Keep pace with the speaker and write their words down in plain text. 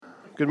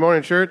Good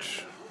morning,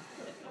 church.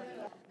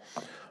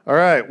 All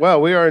right, well,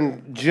 we are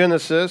in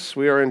Genesis.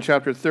 We are in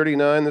chapter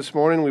 39 this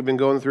morning. We've been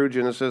going through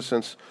Genesis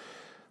since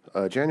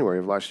January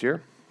of last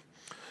year.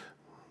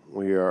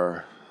 We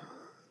are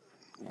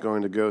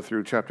going to go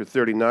through chapter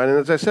 39. And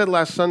as I said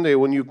last Sunday,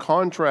 when you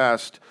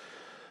contrast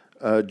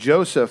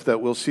Joseph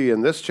that we'll see in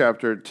this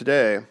chapter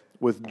today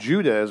with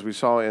Judah, as we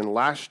saw in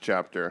last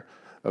chapter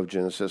of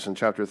Genesis in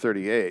chapter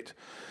 38,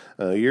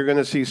 you're going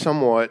to see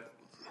somewhat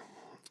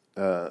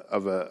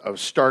of a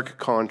stark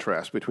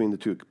contrast between the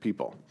two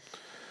people,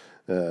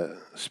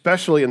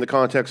 especially in the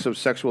context of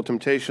sexual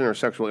temptation or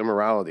sexual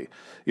immorality.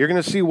 You're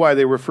going to see why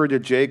they refer to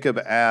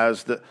Jacob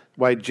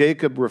why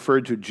Jacob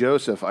referred to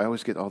Joseph. I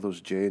always get all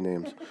those J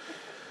names.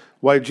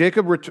 Why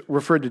Jacob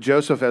referred to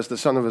Joseph as the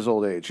son of his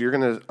old age. You're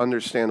going to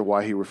understand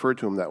why he referred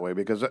to him that way,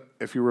 because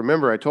if you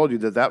remember, I told you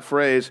that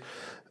phrase,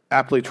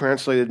 aptly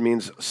translated,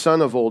 means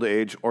son of old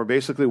age, or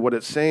basically what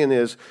it's saying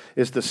is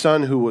the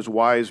son who was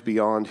wise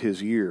beyond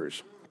his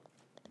years.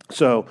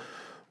 So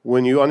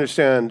when you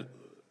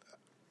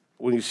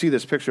see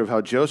this picture of how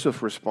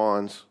Joseph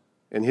responds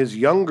in his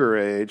younger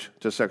age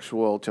to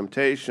sexual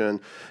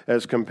temptation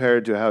as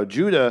compared to how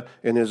Judah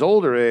in his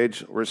older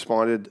age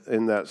responded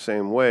in that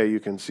same way, you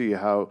can see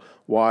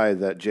why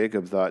that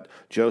Jacob thought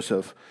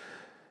Joseph,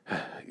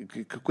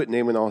 quit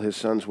naming all his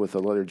sons with the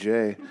letter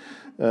J,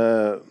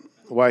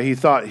 why he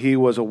thought he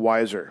was a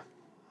wiser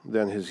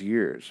than his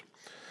years,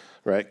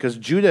 right? Because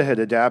Judah had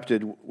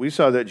adapted. We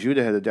saw that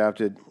Judah had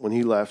adapted when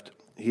he left.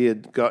 He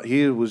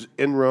was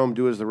in Rome,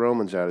 do as the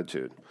Romans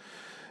attitude.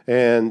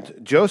 And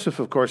Joseph,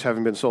 of course,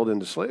 having been sold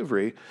into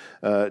slavery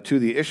to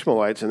the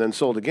Ishmaelites and then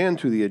sold again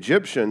to the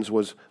Egyptians,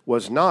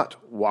 was not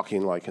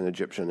walking like an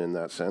Egyptian in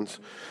that sense,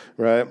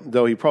 right?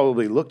 Though he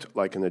probably looked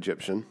like an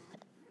Egyptian.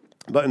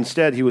 But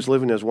instead, he was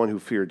living as one who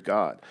feared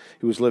God.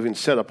 He was living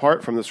set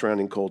apart from the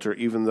surrounding culture,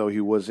 even though he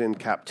was in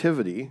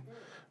captivity,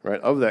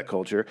 right, of that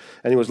culture,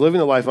 and he was living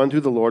a life unto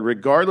the Lord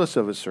regardless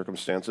of his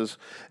circumstances,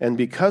 and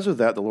because of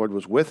that, the Lord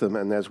was with him,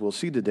 and as we'll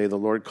see today, the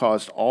Lord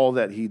caused all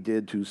that he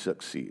did to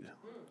succeed,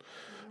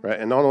 right?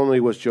 And not only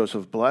was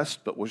Joseph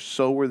blessed, but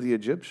so were the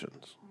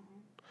Egyptians,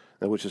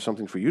 which is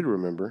something for you to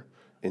remember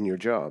in your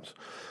jobs.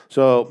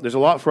 So there's a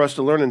lot for us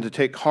to learn and to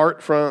take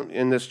heart from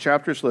in this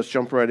chapter, so let's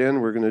jump right in.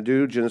 We're going to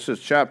do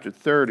Genesis chapter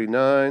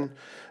 39.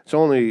 It's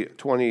only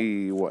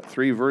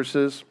 3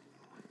 verses.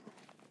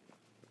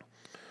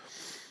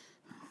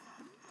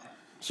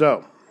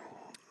 So,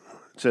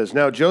 it says,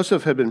 Now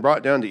Joseph had been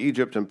brought down to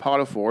Egypt, and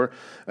Potiphar,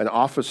 an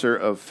officer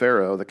of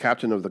Pharaoh, the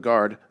captain of the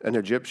guard, an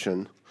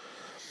Egyptian,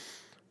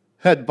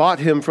 had bought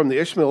him from the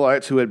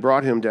Ishmaelites who had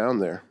brought him down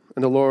there.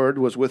 And the Lord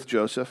was with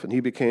Joseph, and he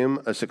became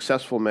a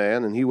successful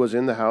man, and he was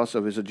in the house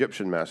of his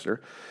Egyptian master.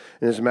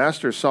 And his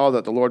master saw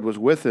that the Lord was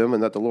with him,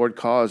 and that the Lord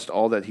caused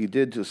all that he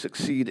did to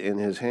succeed in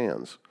his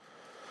hands.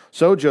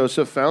 So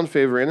Joseph found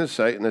favor in his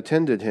sight and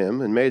attended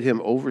him, and made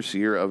him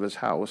overseer of his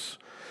house,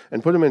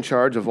 and put him in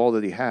charge of all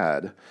that he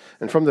had.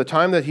 And from the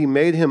time that he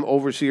made him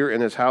overseer in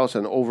his house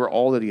and over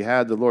all that he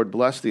had, the Lord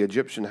blessed the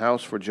Egyptian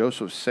house for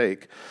Joseph's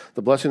sake.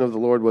 The blessing of the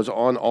Lord was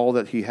on all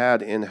that he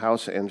had in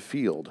house and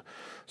field.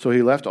 So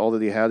he left all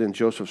that he had in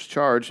Joseph's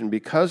charge, and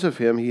because of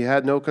him he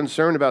had no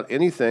concern about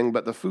anything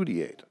but the food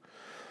he ate.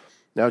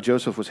 Now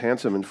Joseph was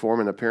handsome in form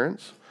and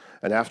appearance,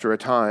 and after a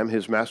time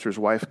his master's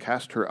wife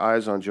cast her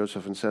eyes on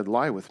Joseph and said,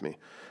 Lie with me.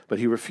 But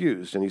he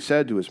refused, and he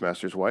said to his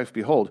master's wife,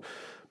 Behold,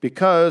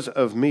 because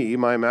of me,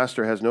 my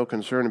master has no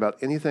concern about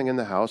anything in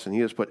the house, and he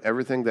has put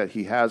everything that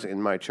he has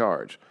in my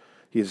charge.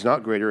 He is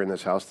not greater in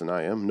this house than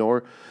I am,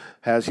 nor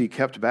has he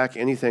kept back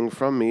anything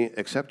from me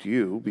except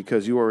you,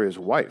 because you are his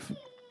wife.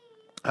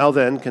 How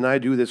then can I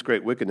do this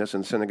great wickedness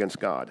and sin against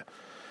God?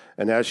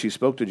 And as she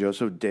spoke to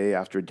Joseph day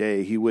after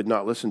day, he would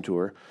not listen to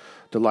her,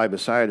 to lie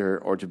beside her,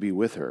 or to be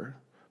with her.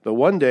 But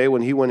one day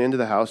when he went into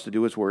the house to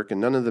do his work,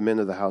 and none of the men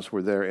of the house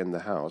were there in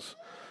the house,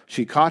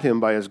 she caught him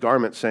by his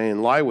garment,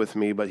 saying, Lie with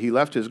me. But he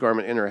left his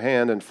garment in her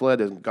hand and fled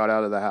and got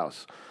out of the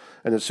house.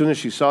 And as soon as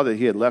she saw that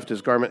he had left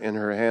his garment in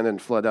her hand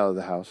and fled out of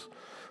the house,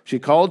 she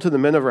called to the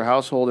men of her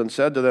household and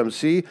said to them,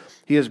 See,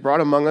 he has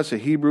brought among us a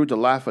Hebrew to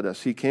laugh at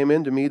us. He came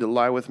in to me to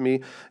lie with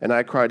me, and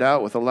I cried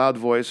out with a loud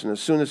voice. And as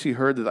soon as he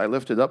heard that I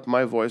lifted up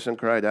my voice and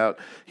cried out,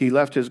 he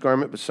left his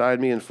garment beside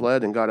me and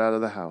fled and got out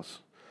of the house.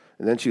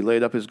 And then she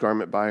laid up his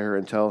garment by her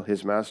until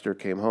his master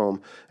came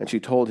home. And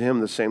she told him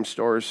the same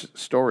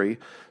story,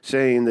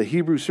 saying, The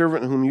Hebrew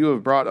servant whom you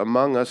have brought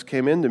among us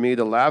came in to me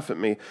to laugh at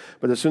me.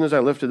 But as soon as I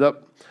lifted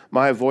up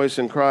my voice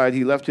and cried,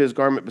 he left his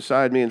garment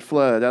beside me and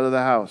fled out of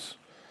the house.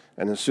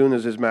 And as soon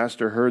as his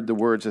master heard the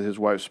words that his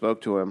wife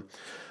spoke to him,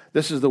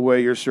 This is the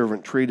way your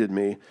servant treated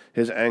me,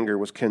 his anger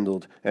was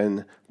kindled.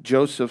 And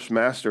Joseph's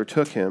master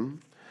took him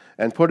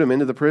and put him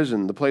into the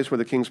prison, the place where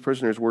the king's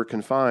prisoners were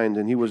confined,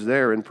 and he was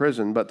there in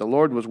prison. But the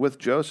Lord was with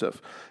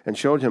Joseph, and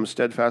showed him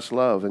steadfast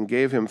love, and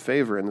gave him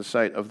favor in the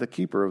sight of the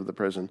keeper of the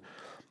prison.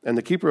 And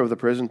the keeper of the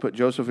prison put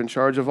Joseph in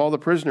charge of all the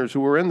prisoners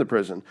who were in the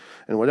prison.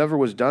 And whatever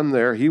was done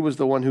there, he was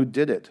the one who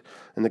did it.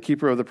 And the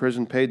keeper of the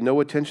prison paid no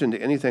attention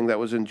to anything that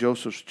was in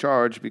Joseph's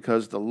charge,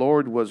 because the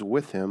Lord was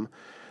with him,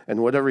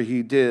 and whatever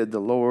he did,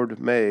 the Lord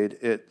made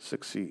it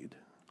succeed.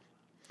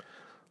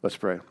 Let's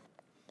pray.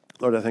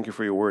 Lord, I thank you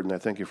for your word, and I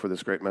thank you for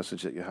this great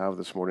message that you have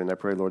this morning. I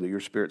pray, Lord, that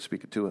your Spirit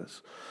speak it to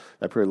us.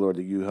 I pray, Lord,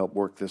 that you help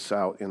work this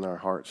out in our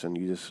hearts, and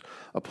you just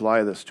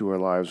apply this to our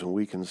lives, and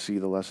we can see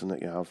the lesson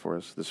that you have for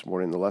us this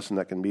morning, the lesson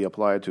that can be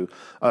applied to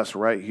us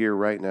right here,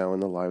 right now, in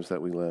the lives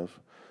that we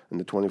live, in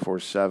the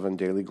 24/7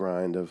 daily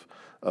grind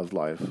of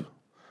life.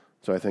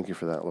 So I thank you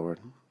for that, Lord,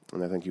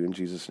 and I thank you in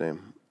Jesus'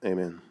 name.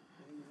 Amen.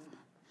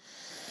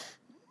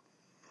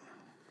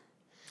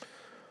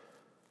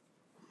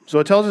 So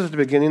it tells us at the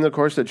beginning, of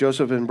course, that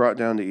Joseph had been brought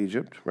down to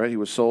Egypt, right? He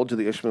was sold to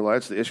the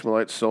Ishmaelites. The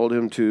Ishmaelites sold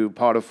him to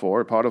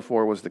Potiphar.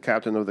 Potiphar was the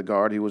captain of the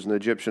guard. He was an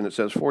Egyptian. It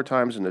says 4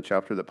 times in the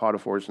chapter that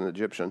Potiphar is an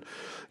Egyptian.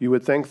 You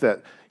would think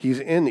that he's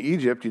in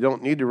Egypt. You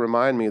don't need to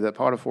remind me that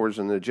Potiphar is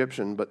an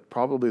Egyptian, but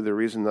probably the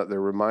reason that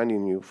they're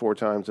reminding you 4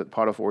 times that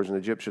Potiphar is an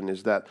Egyptian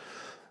is that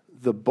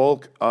the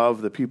bulk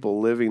of the people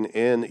living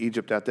in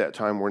Egypt at that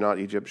time were not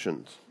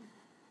Egyptians.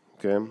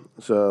 Okay,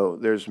 so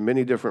there's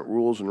many different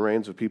rules and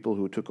reigns of people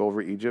who took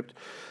over Egypt.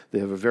 They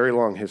have a very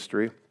long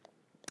history,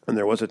 and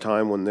there was a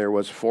time when there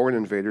was foreign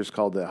invaders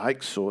called the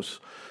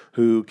Hyksos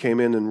who came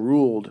in and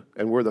ruled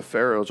and were the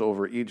pharaohs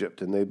over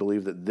Egypt, and they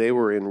believed that they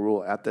were in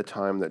rule at the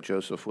time that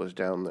Joseph was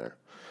down there.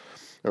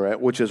 All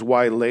right, which is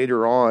why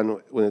later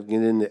on, when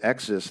in the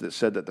Exodus, that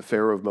said that the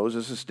Pharaoh of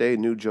Moses' day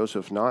knew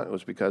Joseph not. It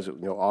was because,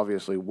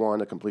 obviously, 1,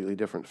 a completely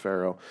different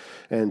Pharaoh,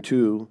 and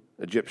 2,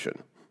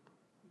 Egyptian.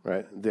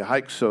 Right, the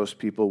Hyksos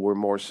people were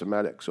more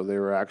Semitic, so they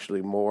were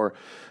actually more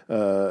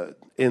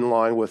in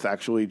line with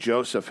actually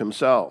Joseph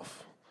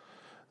himself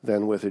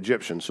than with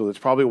Egyptians. So that's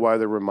probably why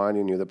they're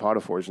reminding you that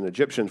Potiphar is an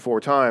Egyptian 4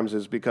 times,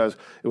 is because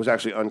it was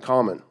actually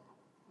uncommon.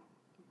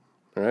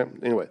 All right.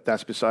 Anyway,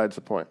 that's besides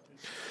the point.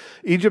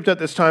 Egypt at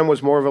this time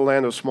was more of a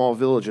land of small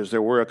villages.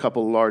 There were a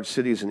couple of large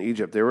cities in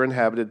Egypt. They were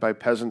inhabited by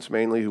peasants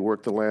mainly who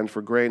worked the land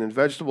for grain and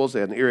vegetables.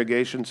 They had an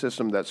irrigation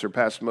system that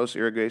surpassed most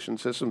irrigation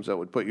systems that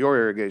would put your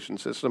irrigation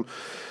system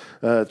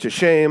to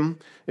shame.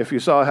 If you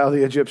saw how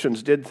the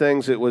Egyptians did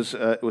things, it was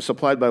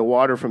supplied by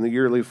water from the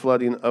yearly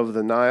flooding of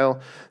the Nile.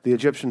 The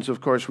Egyptians,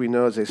 of course, we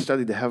know as they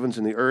studied the heavens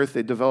and the earth,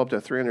 they developed a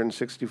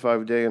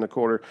 365-day and a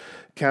quarter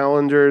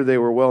calendar. They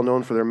were well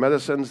known for their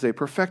medicines. They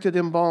perfected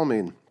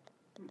embalming.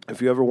 If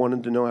you ever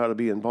wanted to know how to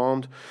be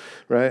embalmed,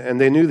 right?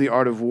 And they knew the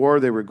art of war.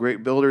 They were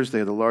great builders. They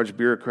had a large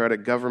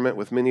bureaucratic government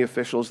with many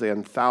officials. They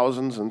had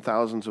thousands and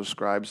thousands of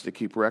scribes to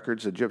keep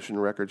records. Egyptian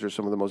records are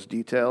some of the most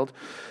detailed.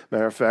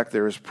 Matter of fact,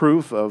 there is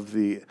proof of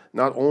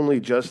not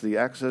only just the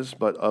Exodus,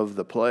 but of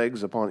the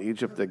plagues upon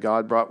Egypt that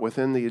God brought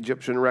within the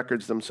Egyptian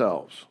records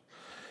themselves,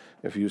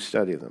 if you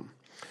study them.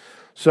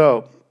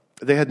 So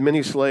they had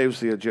many slaves,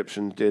 the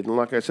Egyptians did. And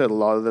like I said, a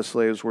lot of the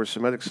slaves were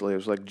Semitic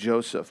slaves like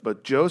Joseph.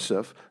 But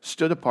Joseph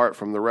stood apart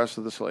from the rest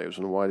of the slaves.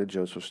 And why did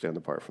Joseph stand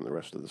apart from the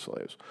rest of the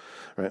slaves?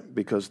 Right?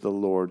 Because the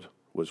Lord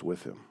was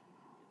with him.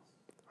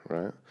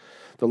 Right?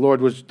 The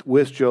Lord was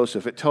with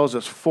Joseph. It tells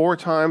us 4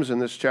 times in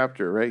this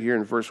chapter, right here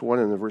in verse 1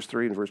 and in verse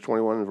 3 and verse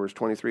 21 and verse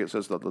 23, it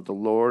says that the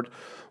Lord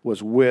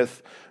was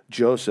with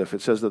Joseph.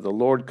 It says that the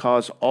Lord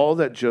caused all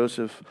that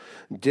Joseph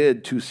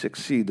did to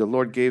succeed. The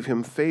Lord gave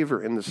him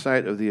favor in the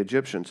sight of the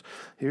Egyptians.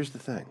 Here's the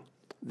thing.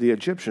 The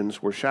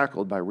Egyptians were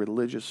shackled by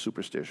religious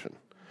superstition.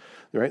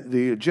 Right?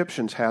 The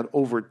Egyptians had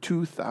over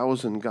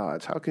 2,000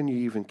 gods. How can you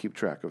even keep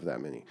track of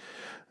that many?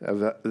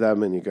 That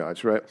many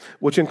gods, right?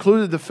 Which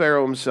included the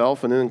Pharaoh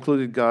himself, and it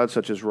included gods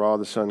such as Ra,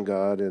 the sun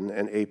god, and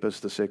Apis,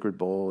 the sacred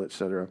bull,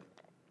 etc.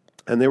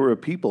 And they were a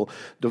people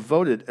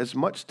devoted as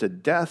much to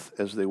death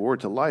as they were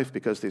to life,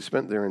 because they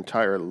spent their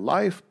entire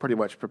life pretty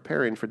much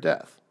preparing for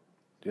death.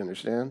 Do you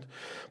understand?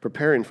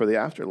 Preparing for the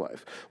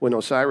afterlife, when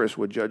Osiris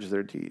would judge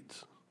their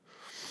deeds.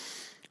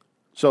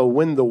 So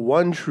when the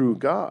one true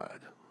God,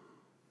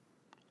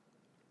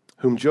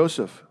 whom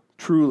Joseph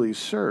truly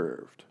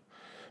served,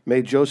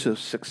 made Joseph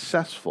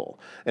successful,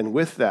 and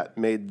with that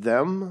made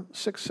them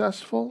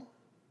successful,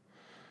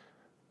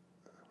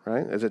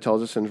 right? As it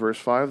tells us in verse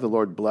 5, the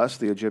Lord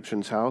blessed the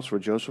Egyptian's house for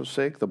Joseph's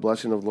sake. The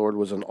blessing of the Lord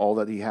was on all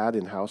that he had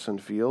in house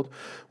and field.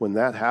 When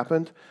that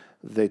happened,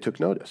 they took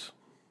notice.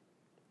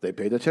 They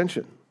paid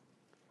attention,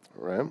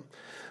 right?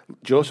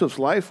 Joseph's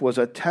life was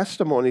a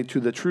testimony to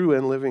the true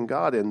and living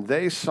God, and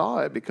they saw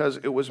it because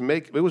it was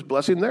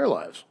blessing their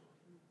lives.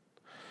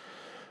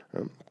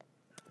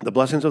 The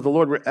blessings of the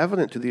Lord were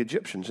evident to the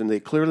Egyptians, and they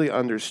clearly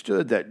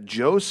understood that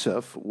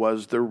Joseph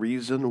was the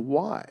reason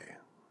why.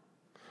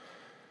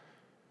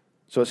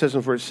 So it says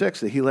in verse 6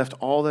 that he left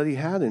all that he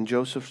had in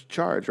Joseph's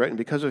charge, right? And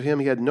because of him,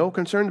 he had no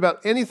concern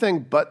about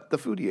anything but the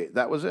food he ate.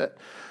 That was it,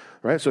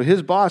 right? So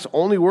his boss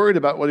only worried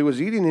about what he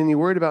was eating, and he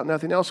worried about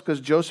nothing else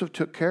because Joseph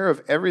took care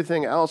of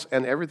everything else,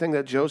 and everything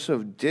that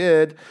Joseph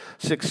did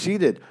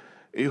succeeded.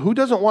 Who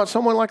doesn't want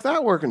someone like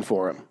that working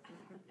for him,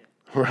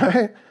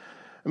 right?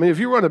 I mean, if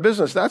you run a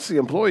business, that's the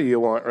employee you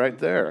want right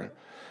there,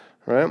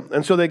 right?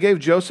 And so they gave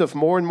Joseph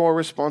more and more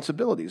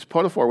responsibilities.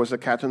 Potiphar was the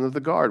captain of the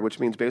guard, which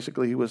means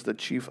basically he was the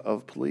chief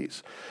of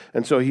police.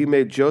 And so he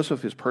made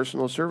Joseph his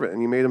personal servant,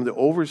 and he made him the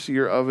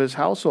overseer of his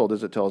household,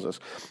 as it tells us.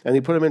 And he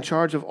put him in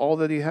charge of all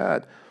that he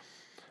had.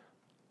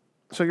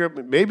 So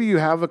maybe you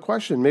have a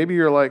question. Maybe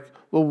you're like,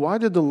 well, why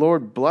did the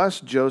Lord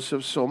bless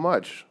Joseph so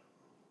much?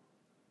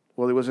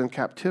 Well, he was in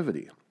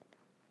captivity.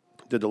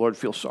 Did the Lord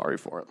feel sorry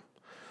for him?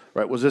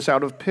 Right? Was this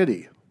out of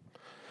pity?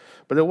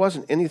 But it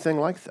wasn't anything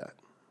like that.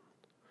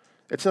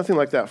 It's nothing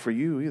like that for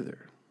you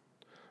either.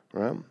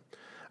 Right?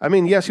 I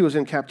mean, yes, he was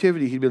in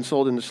captivity. He'd been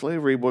sold into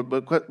slavery, but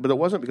it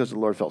wasn't because the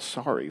Lord felt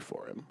sorry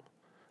for him.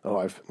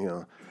 Oh,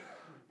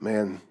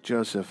 man,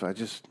 Joseph,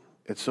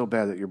 it's so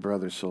bad that your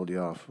brothers sold you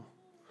off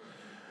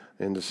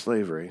into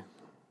slavery.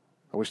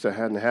 I wish that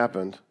hadn't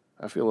happened.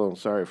 I feel a little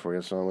sorry for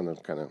you, so I'm going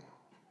to kind of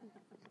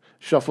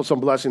shuffle some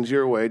blessings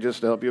your way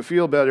just to help you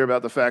feel better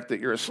about the fact that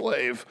you're a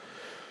slave.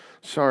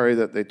 Sorry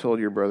that they told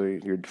your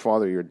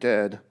father you're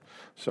dead.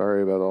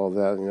 Sorry about all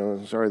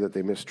that. Sorry that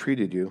they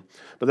mistreated you.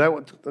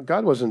 But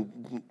God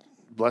wasn't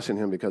blessing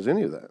him because of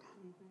any of that.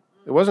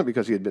 It wasn't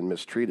because he had been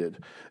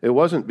mistreated. It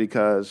wasn't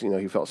because,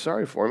 he felt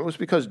sorry for him. It was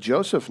because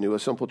Joseph knew a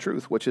simple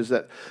truth, which is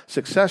that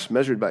success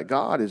measured by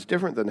God is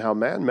different than how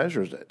man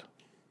measures it.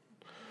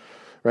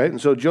 Right?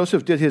 And so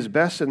Joseph did his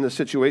best in the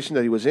situation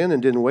that he was in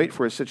and didn't wait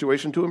for his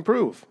situation to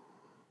improve.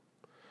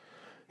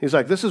 He's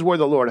like, this is where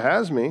the Lord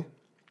has me.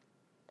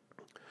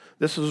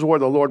 This is where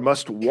the Lord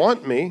must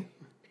want me.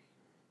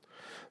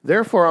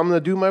 Therefore, I'm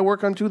going to do my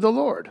work unto the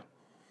Lord.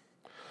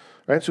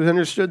 Right? So he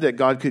understood that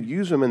God could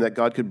use him and that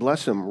God could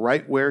bless him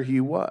right where he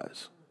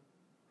was.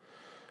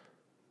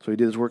 So he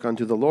did his work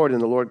unto the Lord,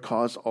 and the Lord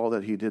caused all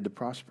that he did to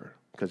prosper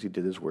because he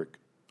did his work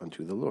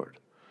unto the Lord.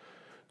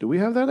 Do we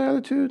have that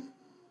attitude?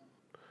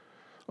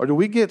 Or do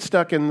we get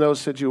stuck in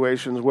those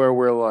situations where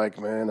we're like,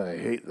 man, I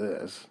hate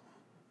this,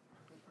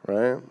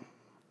 right?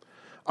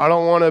 I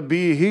don't want to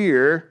be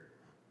here.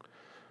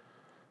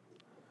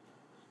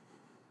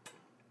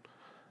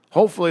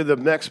 Hopefully the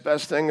next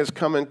best thing is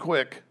coming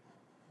quick.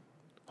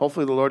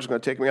 Hopefully the Lord's going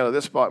to take me out of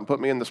this spot and put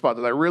me in the spot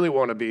that I really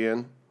want to be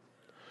in.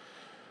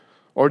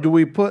 Or do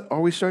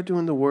we start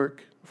doing the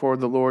work for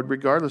the Lord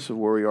regardless of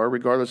where we are,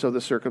 regardless of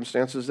the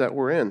circumstances that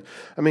we're in?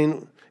 I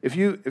mean,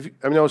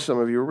 I know some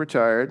of you are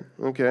retired,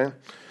 okay,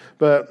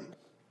 but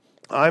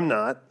I'm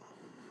not.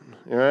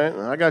 All right,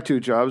 I got 2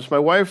 jobs. My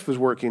wife is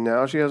working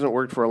now. She hasn't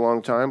worked for a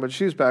long time, but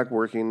she's back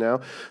working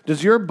now.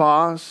 Does your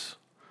boss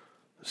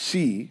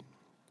see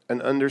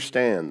and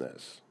understand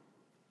this?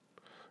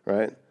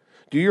 Right?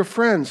 Do your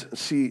friends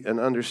see and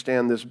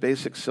understand this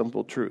basic,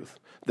 simple truth?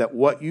 That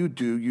what you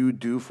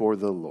do for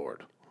the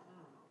Lord.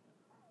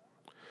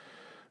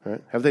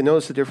 Right? Have they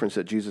noticed the difference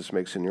that Jesus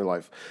makes in your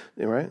life?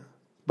 Right?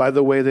 By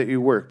the way that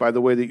you work, by the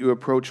way that you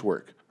approach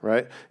work,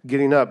 right?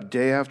 Getting up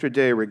day after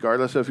day,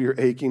 regardless of your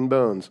aching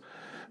bones,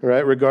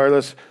 right?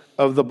 Regardless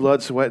of the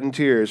blood, sweat, and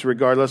tears,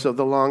 regardless of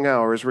the long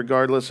hours,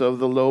 regardless of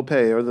the low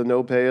pay or the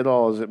no pay at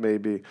all, as it may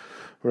be,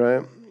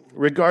 right?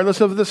 Regardless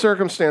of the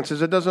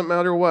circumstances, it doesn't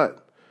matter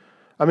what.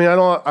 I mean, I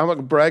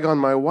don't brag on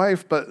my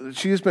wife, but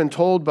she's been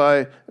told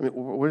by,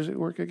 where does it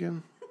work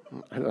again?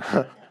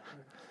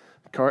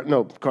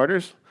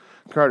 Carter's.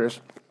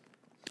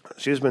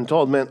 She's been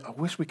told, man, I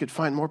wish we could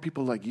find more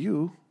people like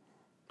you,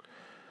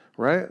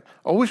 right?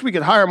 I wish we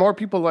could hire more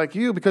people like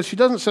you, because she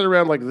doesn't sit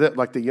around like this,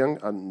 like the young,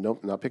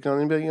 nope, not picking on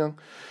anybody young,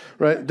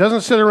 right?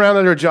 Doesn't sit around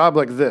at her job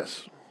like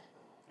this.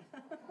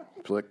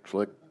 Flick,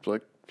 flick,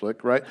 flick,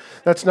 flick, right?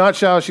 That's not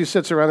how she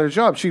sits around her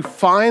job. She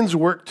finds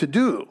work to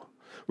do.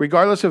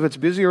 Regardless if it's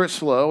busy or it's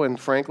slow, and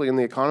frankly, in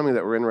the economy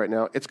that we're in right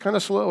now, it's kind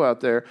of slow out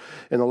there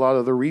in a lot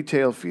of the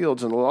retail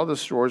fields, and a lot of the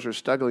stores are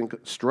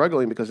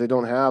struggling because they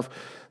don't have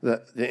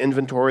the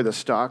inventory, the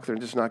stock. They're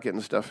just not getting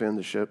stuff in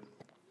to ship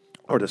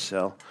or to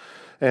sell.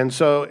 And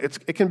so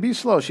it can be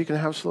slow. She can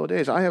have slow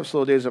days. I have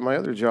slow days at my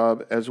other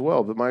job as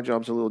well, but my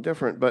job's a little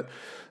different. But,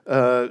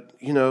 do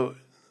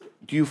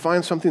you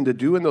find something to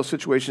do in those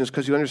situations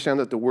because you understand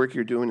that the work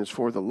you're doing is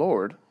for the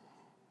Lord?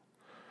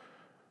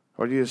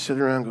 Or do you just sit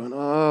around going,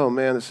 oh,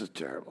 man, this is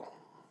terrible.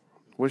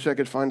 Wish I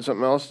could find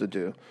something else to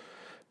do.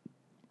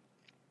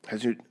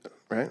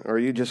 Right? Or are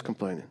you just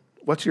complaining?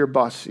 What's your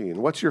boss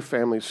seeing? What's your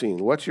family seeing?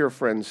 What's your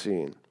friends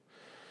seeing?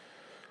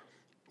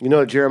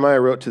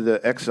 Jeremiah wrote to the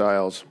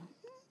exiles,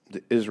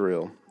 to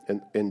Israel.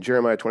 And in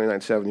Jeremiah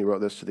 29:7, he wrote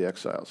this to the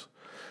exiles.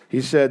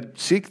 He said,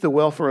 seek the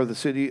welfare of the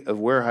city of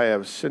where I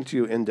have sent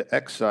you into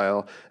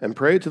exile, and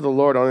pray to the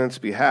Lord on its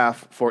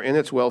behalf, for in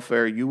its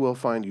welfare you will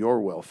find your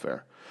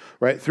welfare.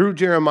 Right? Through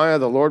Jeremiah,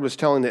 the Lord was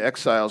telling the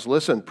exiles,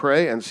 listen,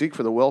 pray and seek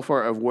for the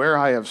welfare of where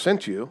I have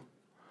sent you.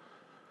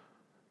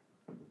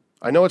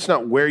 I know it's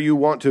not where you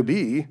want to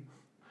be,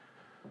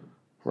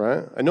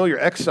 right? I know you're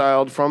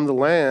exiled from the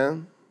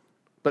land,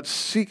 but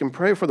seek and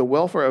pray for the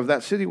welfare of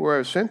that city where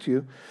I've sent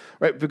you,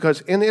 right?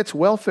 Because in its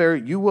welfare,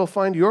 you will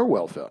find your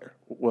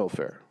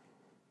welfare.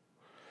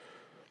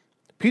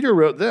 Peter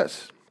wrote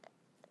this.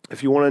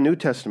 If you want a New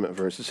Testament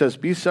verse, it says,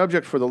 be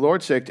subject for the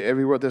Lord's sake to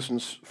every, he wrote this in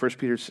 1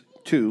 Peter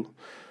 2,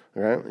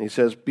 all right? He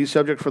says, be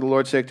subject for the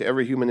Lord's sake to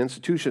every human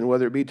institution,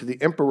 whether it be to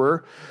the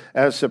emperor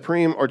as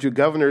supreme or to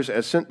governors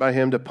as sent by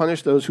him to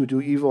punish those who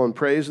do evil and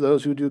praise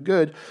those who do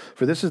good.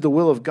 For this is the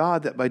will of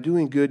God, that by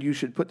doing good you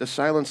should put to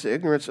silence the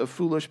ignorance of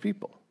foolish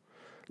people.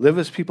 Live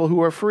as people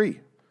who are free.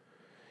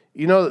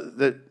 You know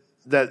that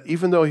that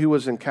even though he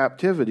was in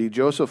captivity,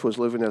 Joseph was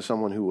living as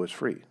someone who was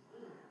free.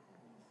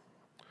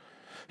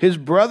 His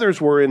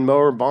brothers were in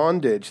more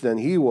bondage than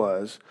he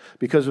was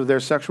because of their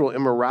sexual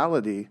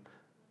immorality,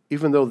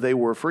 even though they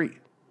were free.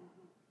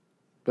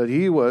 But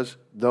he was,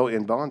 though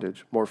in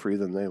bondage, more free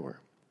than they were.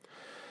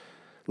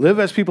 Live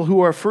as people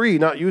who are free,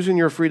 not using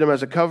your freedom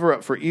as a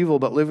cover-up for evil,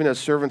 but living as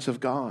servants of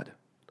God.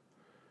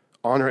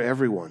 Honor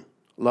everyone.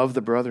 Love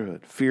the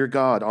brotherhood. Fear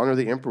God. Honor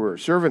the emperor.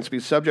 Servants, be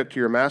subject to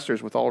your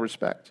masters with all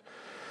respect,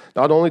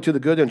 not only to the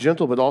good and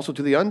gentle, but also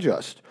to the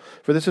unjust.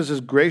 For this is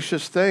a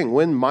gracious thing.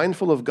 When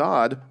mindful of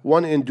God,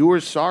 one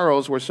endures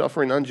sorrows where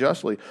suffering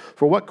unjustly.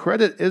 For what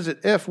credit is it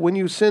if, when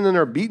you sin and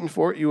are beaten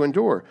for it, you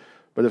endure?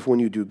 But if when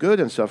you do good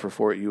and suffer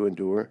for it, you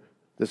endure,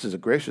 this is a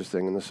gracious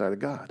thing in the sight of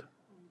God.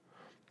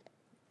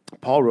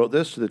 Paul wrote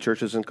this to the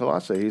churches in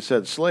Colossae. He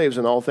said, slaves,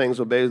 in all things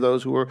obey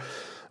those who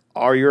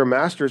are your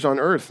masters on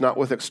earth, not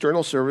with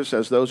external service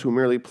as those who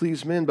merely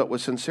please men, but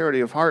with sincerity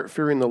of heart,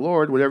 fearing the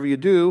Lord. Whatever you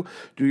do,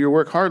 do your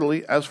work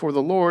heartily, as for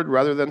the Lord,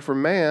 rather than for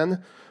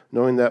man,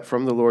 knowing that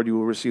from the Lord you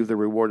will receive the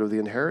reward of the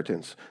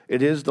inheritance.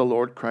 It is the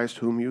Lord Christ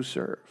whom you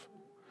serve.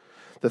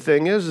 The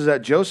thing is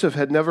that Joseph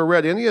had never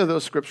read any of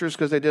those scriptures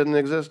because they didn't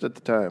exist at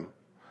the time.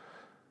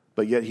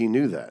 But yet he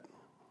knew that.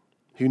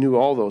 He knew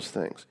all those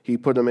things. He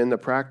put them into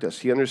practice.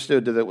 He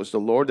understood that it was the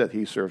Lord that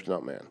he served,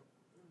 not man.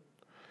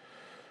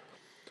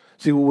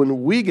 See,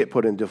 when we get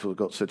put in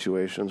difficult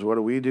situations, what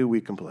do?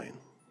 We complain.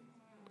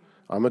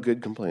 I'm a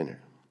good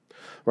complainer.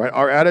 Right?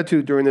 Our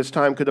attitude during this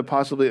time could have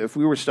possibly, if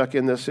we were stuck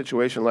in this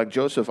situation like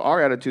Joseph,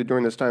 our attitude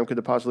during this time could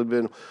have possibly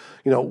been,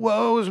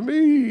 woe is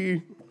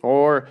me.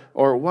 Or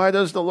why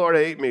does the Lord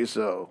hate me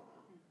so?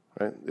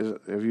 Right?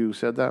 Have you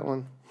said that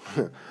one?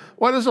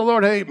 Why does the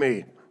Lord hate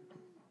me?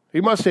 He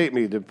must hate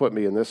me to put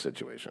me in this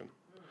situation.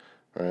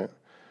 Right?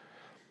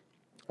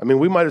 I mean,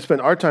 we might have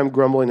spent our time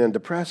grumbling and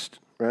depressed,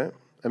 right?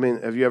 I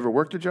mean, have you ever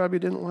worked a job you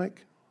didn't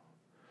like?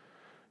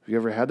 Have you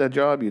ever had that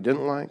job you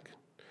didn't like?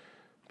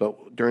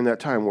 But during that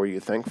time, were you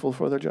thankful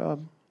for the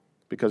job?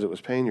 Because it was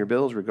paying your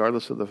bills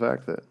regardless of the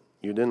fact that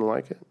you didn't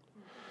like it?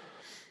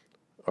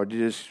 Or did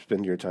you just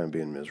spend your time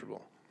being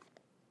miserable?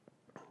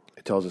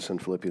 It tells us in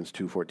Philippians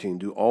 2:14,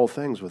 do all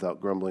things without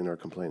grumbling or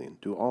complaining.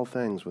 Do all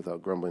things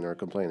without grumbling or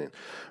complaining.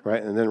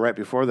 Right? And then right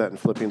before that in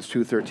Philippians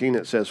 2:13,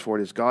 it says, for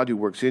it is God who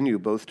works in you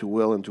both to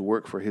will and to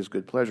work for his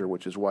good pleasure,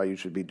 which is why you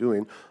should be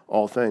doing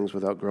all things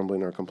without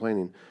grumbling or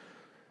complaining.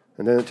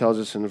 And then it tells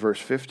us in verse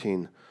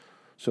 15,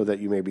 so that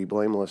you may be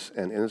blameless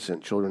and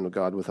innocent, children of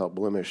God without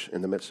blemish,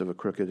 in the midst of a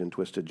crooked and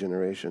twisted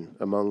generation,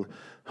 among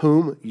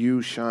whom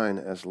you shine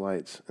as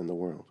lights in the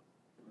world.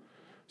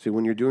 See,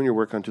 when you're doing your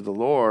work unto the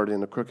Lord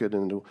in a crooked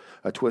and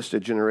a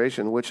twisted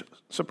generation, which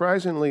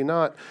surprisingly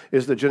not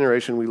is the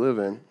generation we live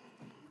in,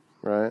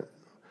 right?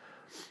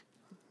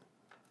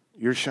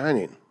 You're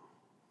shining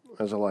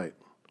as a light.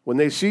 When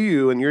they see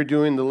you and you're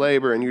doing the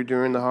labor and you're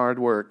doing the hard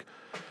work,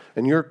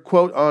 and you're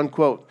quote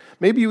unquote,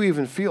 maybe you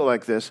even feel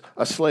like this,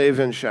 a slave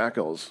in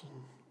shackles,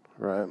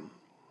 right?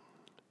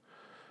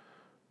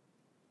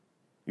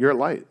 You're a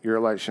light. You're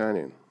a light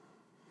shining.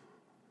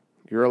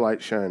 You're a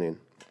light shining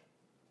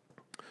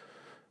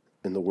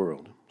in the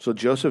world. So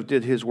Joseph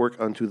did his work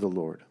unto the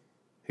Lord.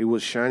 He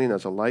was shining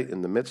as a light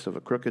in the midst of a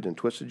crooked and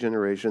twisted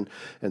generation,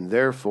 and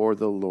therefore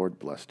the Lord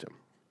blessed him.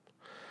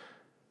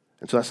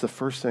 And so that's the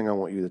first thing I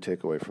want you to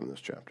take away from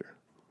this chapter.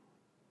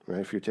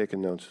 Right? If you're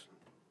taking notes,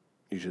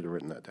 you should have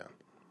written that down.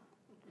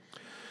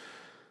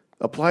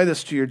 Apply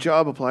this to your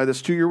job. Apply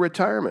this to your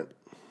retirement.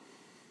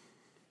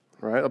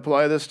 Right?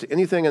 Apply this to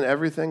anything and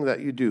everything that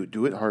you do.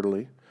 Do it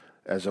heartily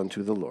as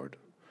unto the Lord,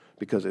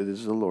 because it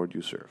is the Lord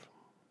you serve.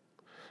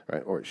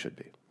 Right? Or it should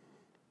be.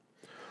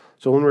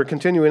 So when we're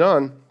continuing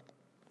on,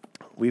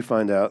 we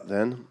find out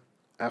then,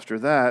 after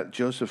that,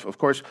 Joseph, of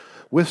course,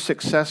 with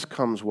success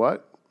comes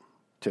what?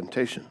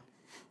 Temptation.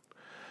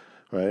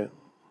 Right?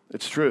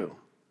 It's true.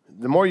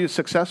 The more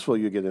successful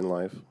you get in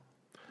life,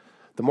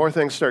 the more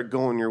things start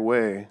going your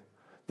way,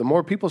 the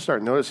more people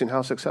start noticing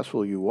how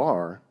successful you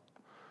are,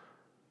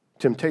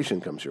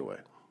 temptation comes your way.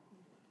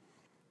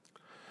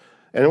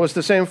 And it was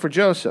the same for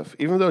Joseph.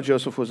 Even though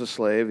Joseph was a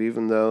slave,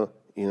 even though,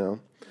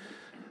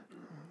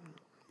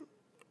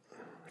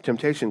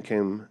 temptation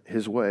came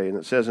his way. And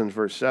it says in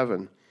verse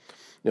 7,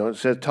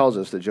 tells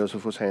us that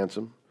Joseph was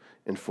handsome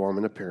in form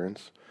and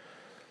appearance.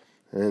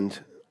 And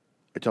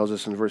it tells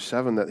us in verse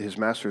 7 that his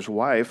master's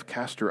wife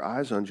cast her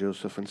eyes on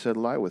Joseph and said,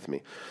 lie with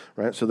me.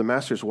 Right? So the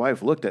master's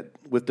wife looked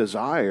with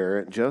desire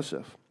at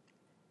Joseph.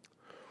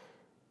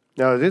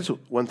 Now, it is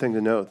one thing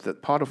to note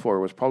that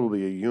Potiphar was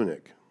probably a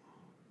eunuch.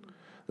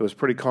 It was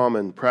pretty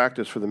common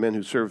practice for the men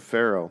who served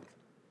Pharaoh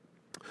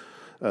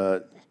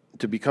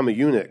to become a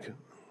eunuch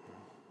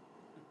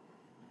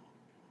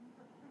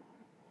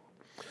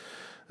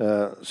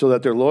so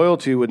that their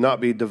loyalty would not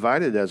be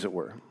divided, as it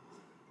were.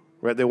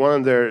 Right? They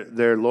wanted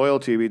their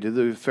loyalty to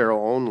the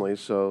Pharaoh only,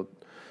 so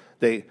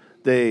they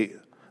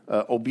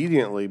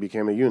obediently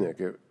became a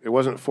eunuch. It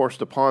wasn't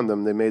forced upon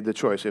them. They made the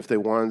choice. If they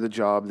wanted the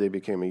job, they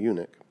became a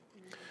eunuch.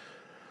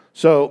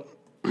 So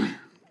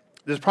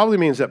this probably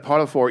means that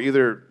Potiphar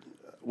either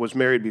was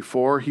married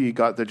before he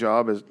got the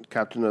job as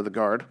captain of the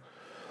guard,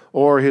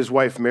 or his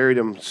wife married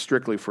him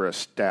strictly for a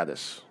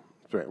status.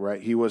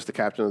 Right? He was the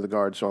captain of the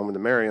guard, so I'm going to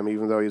marry him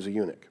even though he's a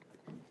eunuch.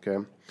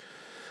 Okay?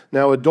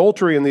 Now,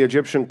 adultery in the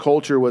Egyptian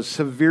culture was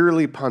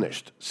severely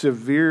punished.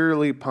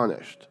 Severely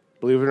punished.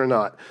 Believe it or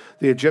not,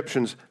 the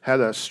Egyptians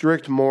had a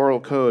strict moral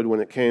code when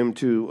it came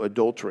to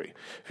adultery.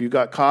 If you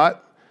got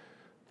caught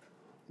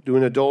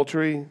doing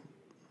adultery,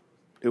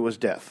 it was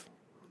death.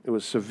 It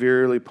was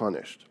severely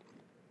punished.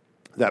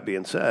 That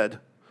being said,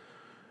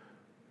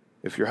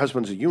 if your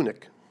husband's a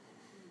eunuch,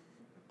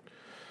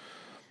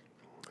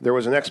 there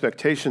was an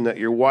expectation that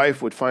your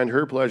wife would find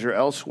her pleasure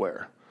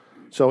elsewhere.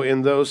 So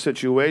in those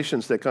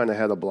situations, they kind of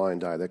had a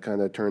blind eye. They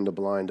kind of turned a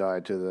blind eye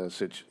to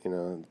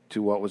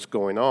to what was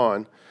going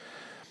on.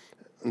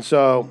 And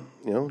so,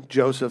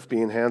 Joseph,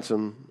 being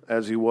handsome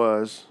as he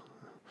was,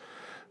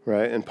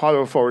 right, and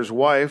Potiphar's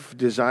wife,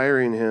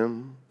 desiring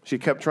him, she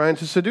kept trying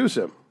to seduce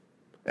him.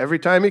 Every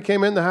time he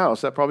came in the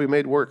house, that probably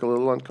made work a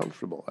little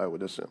uncomfortable, I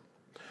would assume.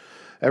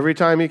 Every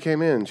time he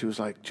came in, she was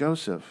like,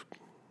 Joseph,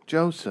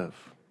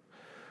 Joseph,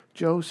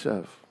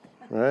 Joseph,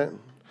 right?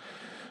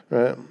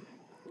 Right?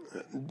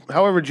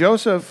 However,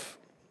 Joseph,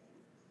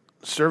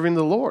 serving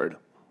the Lord,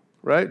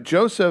 right?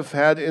 Joseph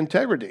had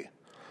integrity,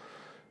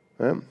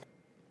 right?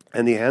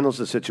 And he handles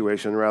the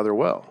situation rather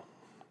well.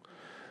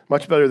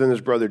 Much better than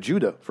his brother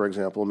Judah, for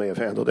example, may have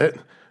handled it,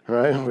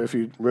 right? If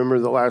you remember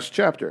the last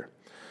chapter.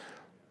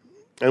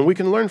 And we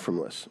can learn from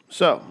this.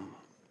 So,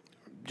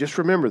 just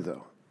remember,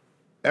 though,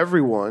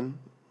 everyone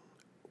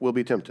will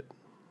be tempted.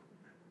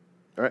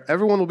 All right?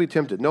 Everyone will be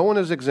tempted. No one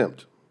is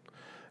exempt.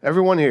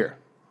 Everyone here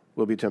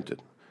will be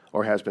tempted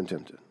or has been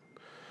tempted.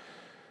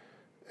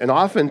 And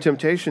often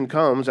temptation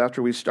comes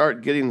after we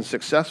start getting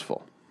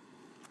successful.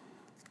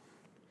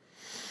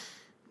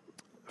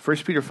 1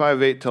 Peter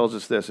 5:8 tells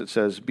us this. It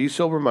says, be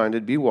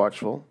sober-minded, be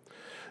watchful.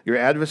 Your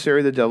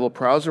adversary, the devil,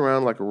 prowls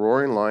around like a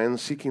roaring lion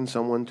seeking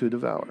someone to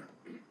devour.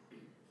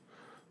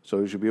 So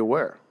you should be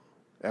aware.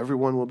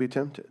 Everyone will be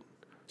tempted.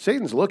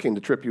 Satan's looking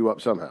to trip you up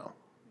somehow,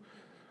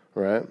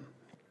 right?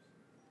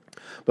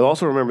 But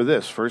also remember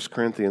this, 1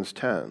 Corinthians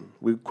 10.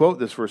 We quote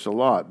this verse a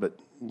lot, but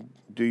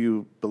do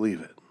you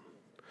believe it?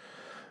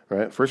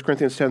 Right? 1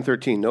 Corinthians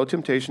 10:13, no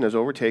temptation has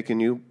overtaken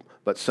you,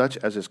 but such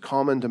as is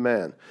common to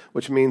man,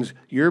 which means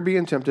you're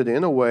being tempted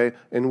in a way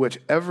in which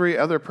every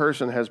other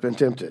person has been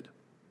tempted.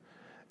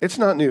 It's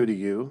not new to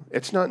you.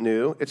 It's not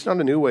new. It's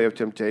not a new way of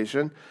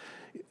temptation.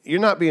 You're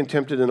not being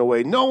tempted in a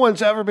way no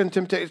one's ever been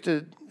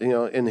tempted,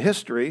 in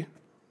history.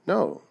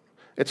 No,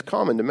 it's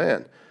common to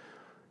man.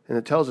 And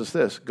it tells us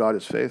this, God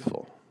is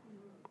faithful,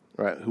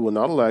 right? Who will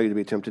not allow you to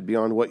be tempted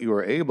beyond what you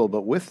are able,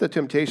 but with the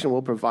temptation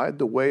will provide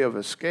the way of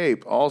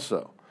escape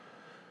also.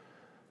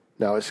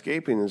 Now,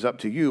 escaping is up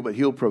to you, but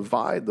he'll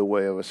provide the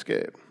way of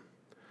escape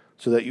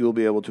so that you will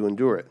be able to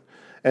endure it.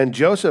 And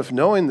Joseph,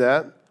 knowing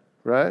that,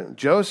 right?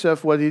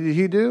 Joseph, what did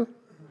he do?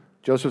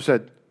 Joseph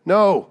said,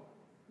 no,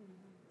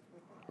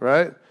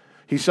 right?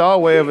 He saw a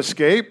way of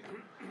escape,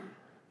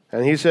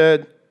 and he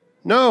said,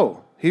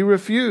 no. He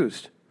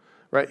refused,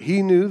 right?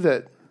 He knew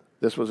that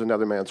this was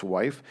another man's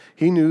wife.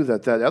 He knew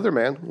that that other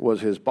man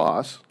was his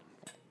boss,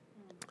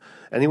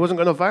 and he wasn't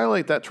going to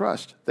violate that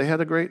trust. They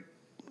had a great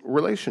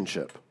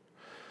relationship.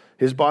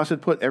 His boss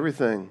had put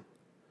everything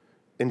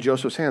in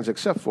Joseph's hands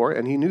except for,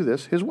 and he knew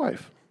this, his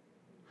wife,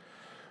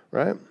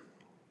 right?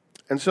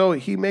 And so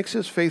he makes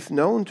his faith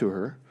known to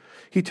her.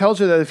 He tells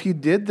her that if he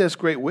did this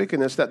great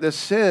wickedness, that this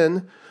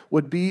sin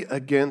would be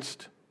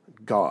against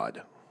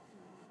God.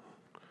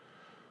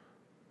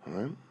 All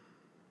right?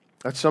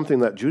 That's something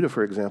that Judah,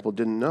 for example,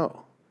 didn't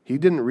know. He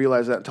didn't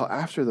realize that until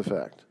after the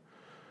fact.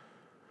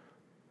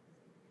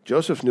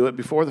 Joseph knew it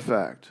before the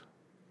fact.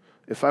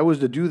 If I was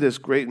to do this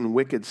great and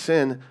wicked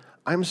sin,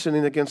 I'm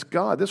sinning against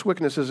God. This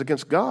wickedness is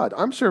against God.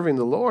 I'm serving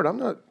the Lord. I'm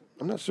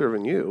not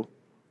serving you.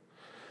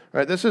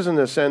 Right? This isn't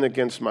a sin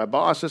against my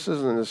boss. This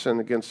isn't a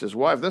sin against his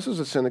wife. This is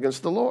a sin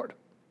against the Lord.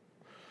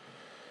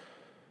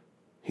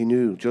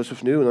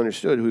 Joseph knew and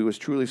understood who he was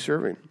truly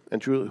serving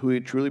and who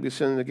he'd truly be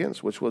sinning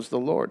against, which was the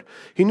Lord.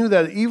 He knew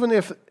that even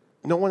if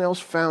no one else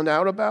found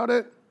out about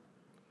it,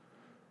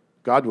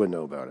 God would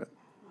know about it,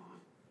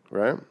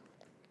 right?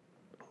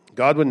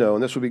 God would know,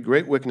 and this would be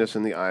great wickedness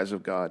in the eyes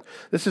of God.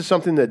 This is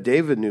something that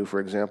David knew, for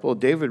example.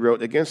 David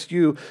wrote, against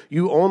you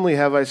only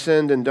have I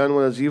sinned and done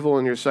what is evil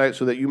in your sight,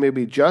 so that you may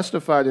be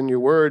justified in your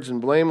words and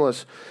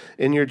blameless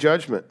in your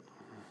judgment.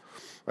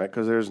 Right?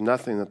 Because there's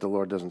nothing that the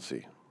Lord doesn't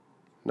see.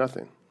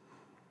 Nothing.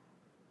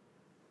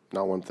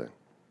 Not one thing.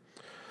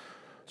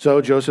 So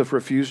Joseph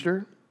refused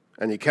her,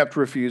 and he kept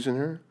refusing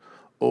her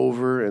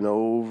over and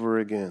over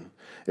again.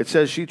 It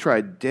says she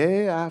tried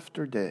day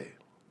after day.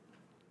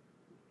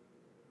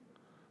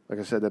 Like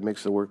I said, that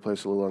makes the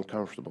workplace a little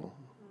uncomfortable.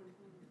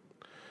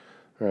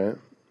 Right?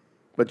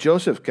 But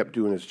Joseph kept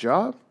doing his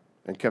job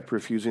and kept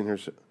refusing her,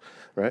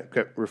 right?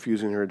 Kept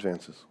refusing her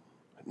advances.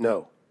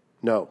 No,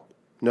 no,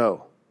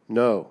 no,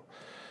 no.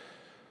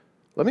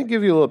 Let me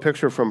give you a little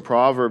picture from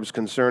Proverbs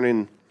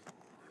concerning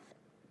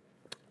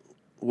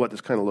what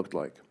this kind of looked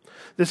like.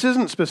 This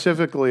isn't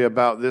specifically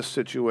about this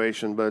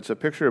situation, but it's a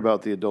picture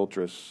about the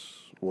adulterous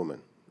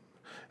woman.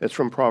 It's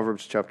from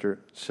Proverbs chapter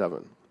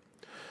 7.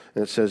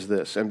 And it says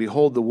this, "And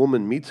behold, the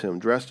woman meets him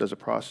dressed as a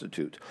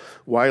prostitute,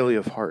 wily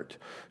of heart.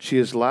 She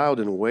is loud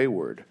and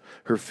wayward.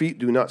 Her feet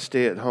do not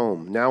stay at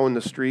home. Now in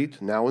the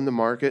street, now in the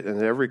market, and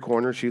at every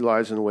corner she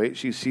lies in wait.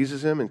 She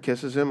seizes him and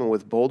kisses him, and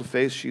with bold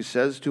face she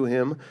says to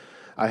him,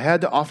 I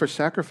had to offer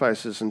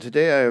sacrifices, and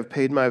today I have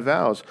paid my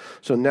vows.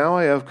 So now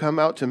I have come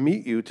out to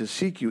meet you, to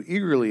seek you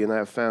eagerly, and I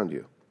have found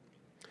you.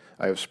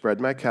 I have spread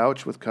my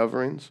couch with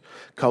coverings,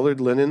 colored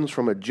linens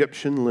from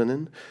Egyptian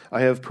linen. I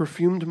have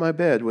perfumed my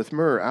bed with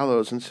myrrh,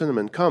 aloes, and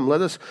cinnamon. Come,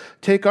 let us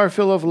take our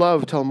fill of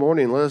love till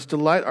morning. Let us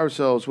delight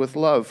ourselves with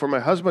love. For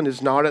my husband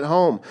is not at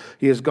home.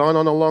 He has gone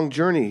on a long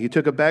journey. He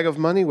took a bag of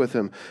money with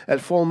him.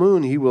 At full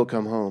moon he will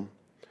come home.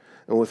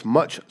 And with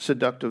much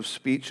seductive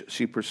speech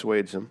she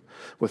persuades him.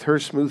 With her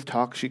smooth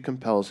talk she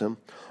compels him.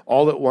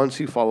 All at once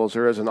he follows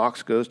her, as an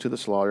ox goes to the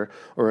slaughter,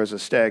 or as a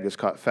stag is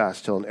caught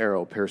fast till an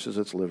arrow pierces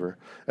its liver,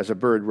 as a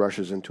bird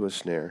rushes into a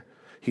snare.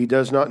 He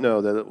does not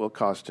know that it will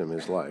cost him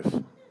his life."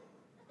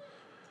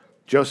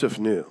 Joseph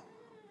knew.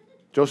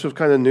 Joseph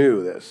kind of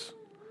knew this.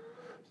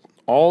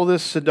 All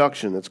this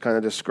seduction that's kind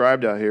of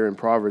described out here in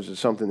Proverbs is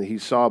something that he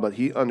saw, but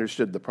he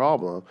understood the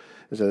problem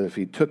is that if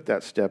he took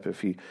that step,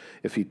 if he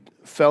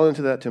fell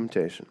into that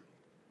temptation,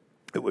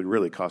 it would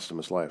really cost him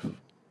his life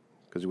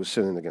because he was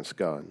sinning against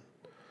God.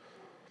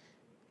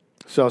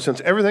 So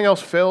since everything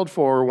else failed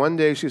for her, one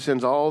day she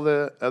sends all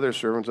the other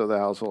servants of the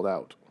household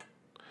out.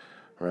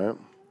 Right?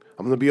 I'm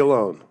going to be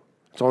alone.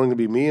 It's only going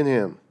to be me and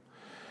him.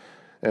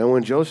 And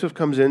when Joseph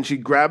comes in, she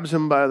grabs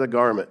him by the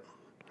garment.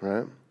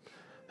 Right?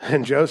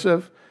 And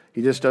Joseph,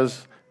 he just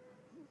does,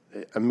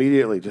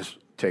 immediately just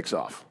takes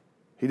off.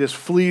 He just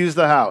flees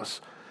the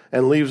house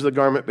and leaves the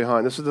garment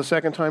behind. This is the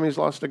second time he's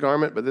lost a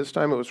garment, but this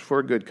time it was for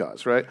a good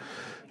cause, right?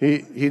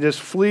 He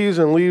just flees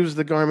and leaves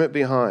the garment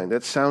behind.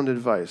 That's sound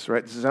advice,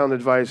 right? The sound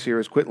advice here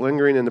is quit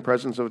lingering in the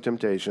presence of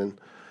temptation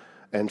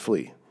and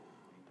flee,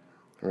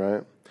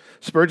 right?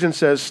 Spurgeon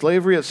says,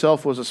 slavery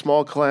itself was a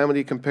small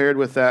calamity compared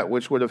with that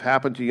which would have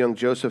happened to young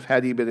Joseph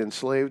had he been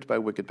enslaved by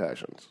wicked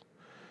passions.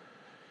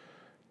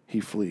 He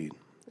fled.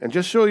 And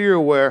just so you're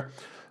aware,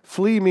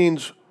 flee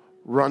means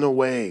run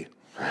away.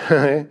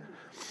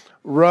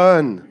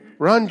 Run.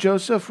 Run,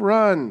 Joseph,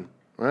 run.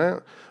 Right?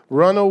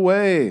 Run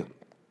away.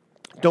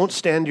 Don't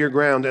stand your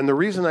ground. And the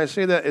reason I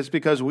say that is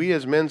because we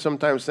as men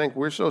sometimes think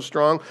we're so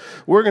strong,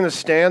 we're going to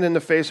stand in the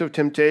face of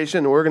temptation,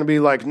 and we're going to be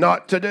like,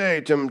 not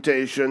today,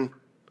 temptation,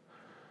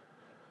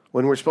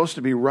 when we're supposed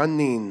to be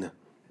running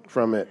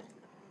from it.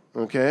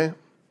 Okay?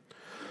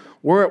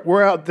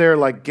 We're out there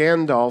like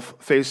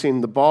Gandalf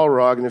facing the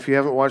Balrog, and if you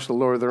haven't watched The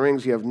Lord of the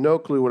Rings, you have no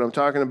clue what I'm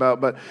talking about,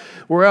 but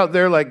we're out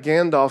there like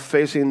Gandalf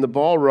facing the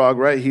Balrog,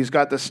 right? He's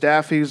got the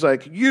staff, he's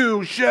like,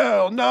 you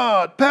shall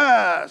not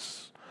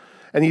pass.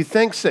 And he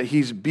thinks that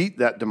he's beat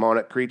that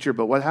demonic creature,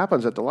 but what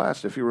happens at the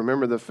last, if you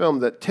remember the film,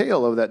 that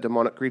tail of that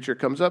demonic creature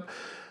comes up,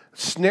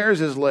 snares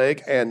his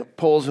leg, and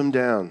pulls him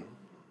down.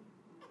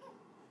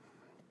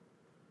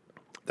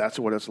 That's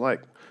what it's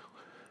like.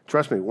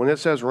 Trust me, when it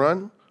says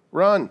run,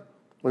 run.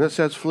 When it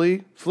says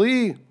flee,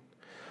 flee.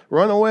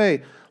 Run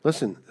away.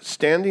 Listen,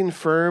 standing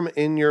firm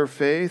in your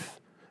faith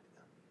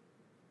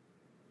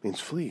means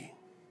flee.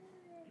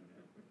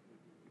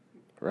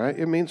 Right?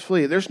 It means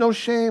flee. There's no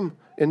shame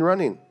in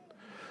running.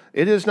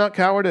 It is not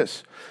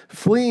cowardice.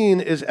 Fleeing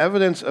is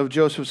evidence of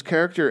Joseph's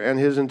character and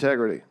his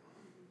integrity.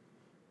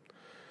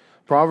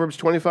 Proverbs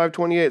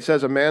 25:28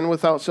 says, a man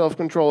without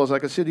self-control is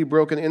like a city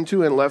broken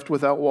into and left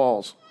without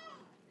walls.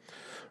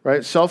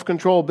 Right?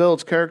 Self-control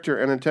builds character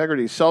and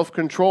integrity.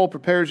 Self-control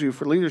prepares you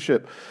for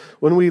leadership.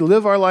 When we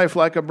live our life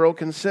like a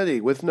broken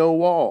city with no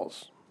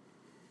walls,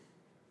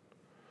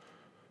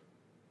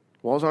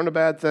 walls aren't a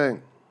bad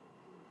thing.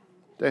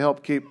 They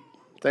help keep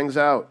things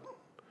out.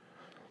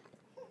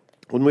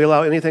 When we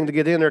allow anything to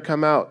get in or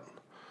come out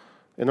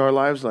in our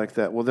lives like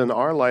that, well, then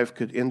our life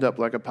could end up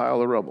like a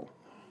pile of rubble,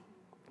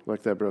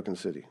 like that broken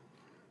city.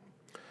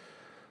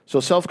 So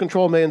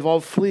self-control may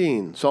involve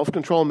fleeing.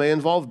 Self-control may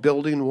involve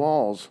building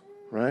walls.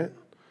 Right?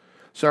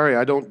 Sorry,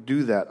 I don't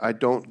do that. I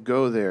don't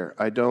go there.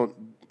 I don't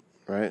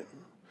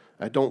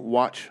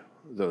watch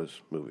those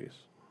movies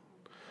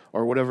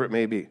or whatever it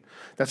may be.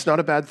 That's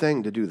not a bad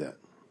thing to do that.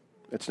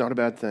 It's not a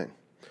bad thing.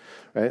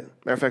 Right?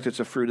 Matter of fact,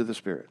 it's a fruit of the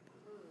Spirit.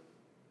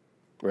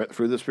 Right? The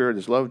fruit of the Spirit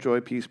is love, joy,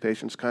 peace,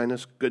 patience,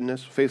 kindness,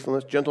 goodness,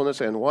 faithfulness,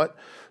 gentleness, and what?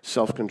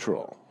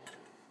 Self-control.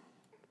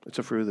 It's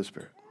a fruit of the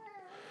Spirit.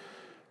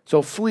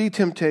 So flee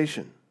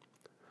temptation,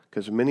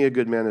 because many a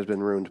good man has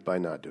been ruined by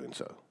not doing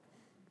so.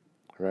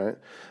 Right?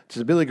 It's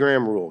the Billy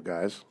Graham rule,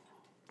 guys.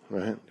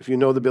 Right? If you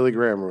know the Billy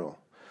Graham rule.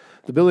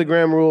 The Billy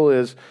Graham rule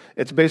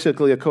it's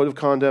basically a code of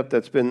conduct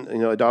that's been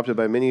adopted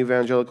by many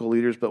evangelical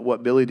leaders, but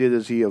what Billy did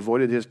is he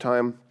avoided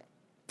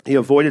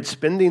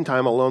spending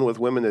time alone with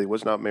women that he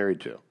was not married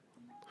to.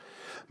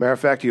 Matter of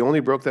fact, he only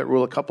broke that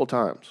rule a couple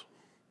times.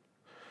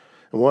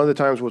 And one of the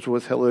times was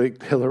with Hillary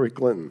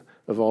Clinton,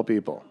 of all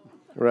people.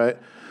 Right?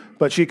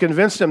 But she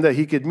convinced him that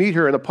he could meet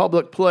her in a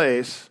public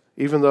place,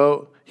 even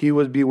though he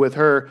would be with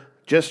her,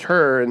 just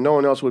her, and no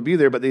one else would be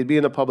there, but they'd be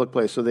in a public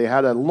place. So they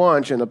had a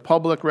lunch in a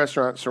public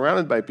restaurant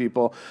surrounded by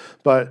people,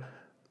 but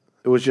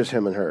it was just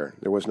him and her.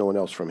 There was no one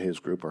else from his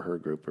group or her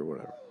group or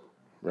whatever,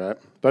 right?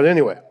 But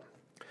anyway,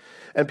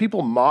 and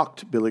people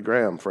mocked Billy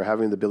Graham for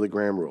having the Billy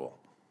Graham rule.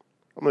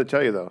 I'm going to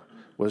tell you, though,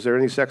 was there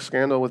any sex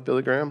scandal with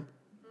Billy Graham?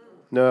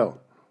 No,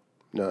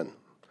 none.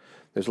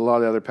 There's a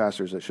lot of other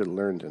pastors that should have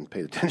learned and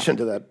paid attention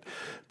to that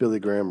Billy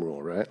Graham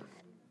rule, right?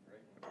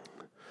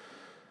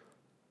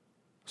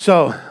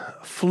 So,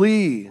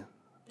 flee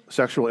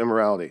sexual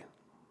immorality.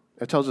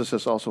 It tells us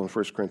this also in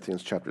 1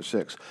 Corinthians chapter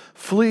 6.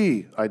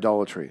 Flee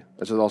idolatry,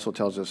 as it also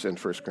tells us in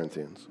 1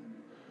 Corinthians.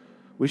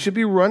 We should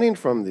be running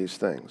from these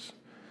things,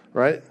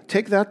 right?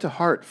 Take that to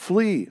heart.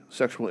 Flee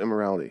sexual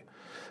immorality.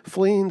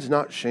 Fleeing's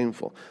not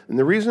shameful. And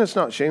the reason it's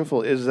not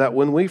shameful is that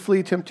when we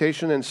flee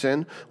temptation and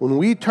sin, when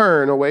we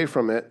turn away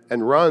from it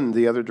and run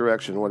the other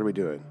direction, what are we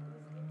doing?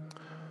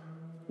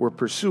 We're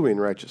pursuing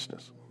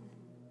righteousness.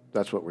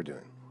 That's what we're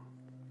doing.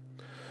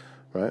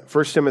 Right?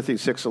 1 Timothy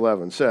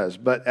 6:11 says,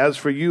 "But as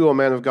for you, O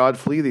man of God,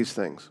 flee these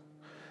things."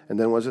 And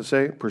then what does it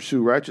say?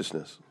 Pursue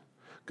righteousness,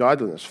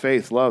 godliness,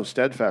 faith, love,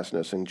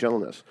 steadfastness, and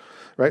gentleness.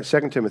 Right?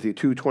 2 Timothy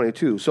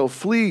 2:22. So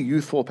flee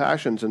youthful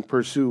passions and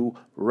pursue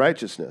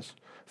righteousness,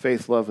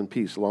 faith, love, and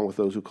peace, along with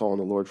those who call on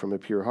the Lord from a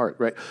pure heart.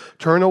 Right?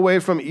 Turn away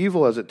from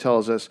evil, as it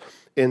tells us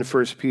in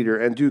 1 Peter,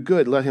 and do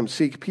good. Let him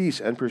seek peace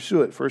and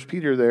pursue it. 1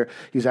 Peter there,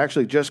 he's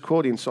actually just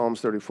quoting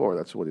Psalms 34.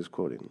 That's what he's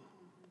quoting.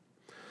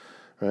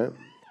 Right?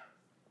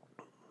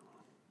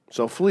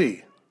 So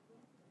flee.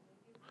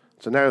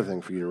 It's another thing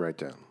for you to write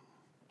down.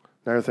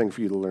 Another thing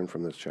for you to learn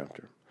from this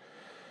chapter.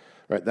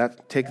 Right?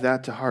 Take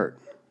that to heart.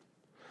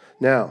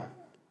 Now,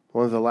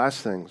 one of the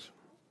last things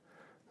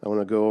I want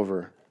to go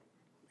over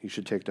you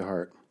should take to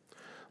heart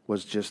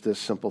was just this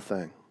simple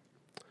thing.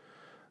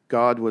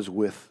 God was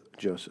with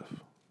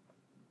Joseph.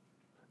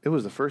 It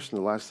was the first and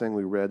the last thing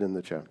we read in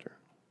the chapter.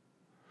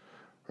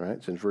 Right?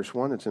 It's in verse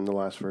 1. It's in the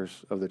last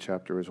verse of the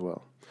chapter as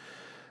well.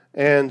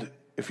 And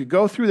if you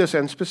go through this,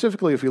 and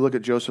specifically if you look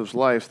at Joseph's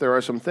life, there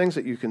are some things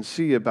that you can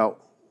see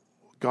about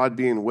God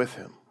being with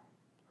him,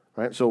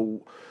 right?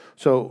 So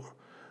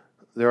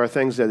there are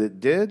things that it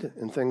did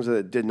and things that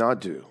it did not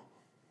do,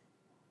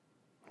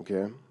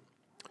 okay?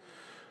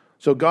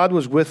 So God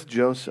was with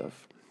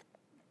Joseph.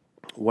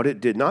 What it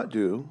did not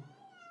do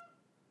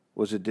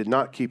was it did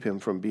not keep him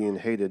from being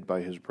hated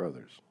by his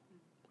brothers,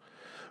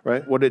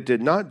 right? What it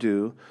did not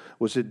do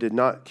was it did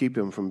not keep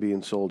him from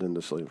being sold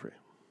into slavery.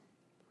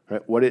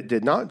 Right? What it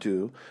did not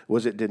do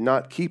was it did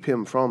not keep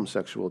him from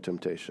sexual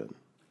temptation.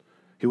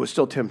 He was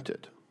still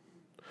tempted.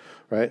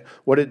 Right?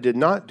 What it did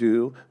not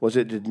do was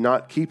it did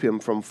not keep him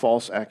from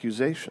false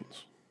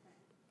accusations.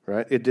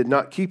 Right? It did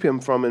not keep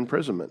him from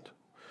imprisonment.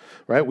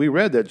 Right? We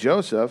read that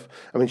Joseph,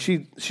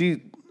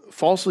 she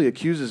falsely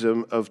accuses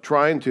him of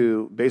trying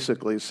to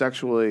basically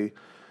sexually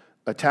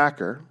attack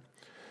her.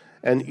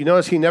 And you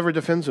notice he never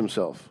defends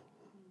himself.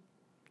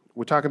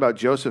 We're talking about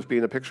Joseph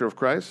being a picture of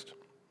Christ.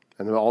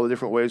 And all the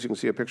different ways you can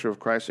see a picture of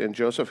Christ in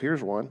Joseph.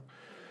 Here's one.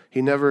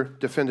 He never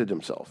defended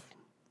himself.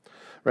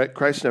 Right?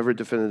 Christ never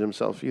defended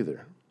himself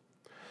either.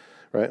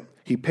 Right?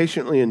 He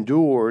patiently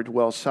endured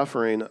while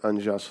suffering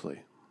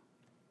unjustly.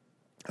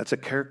 That's a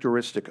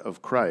characteristic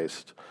of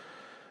Christ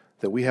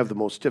that we have the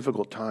most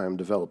difficult time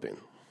developing.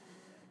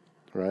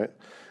 Right?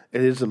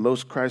 It is the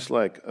most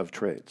Christ-like of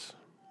traits.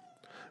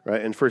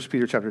 Right? In 1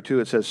 Peter chapter 2,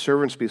 it says,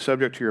 "Servants, be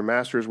subject to your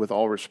masters with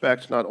all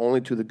respect, not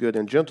only to the good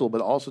and gentle,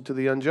 but also to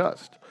the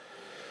unjust.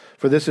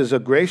 For this is a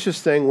gracious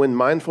thing when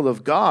mindful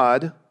of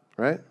God,"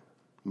 right?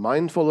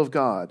 Mindful of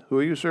God. Who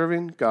are you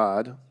serving?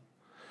 God,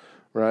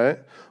 right?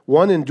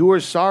 "One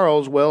endures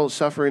sorrows while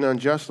suffering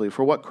unjustly.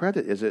 For what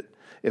credit is it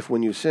if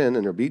when you sin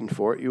and are beaten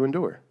for it, you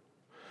endure?"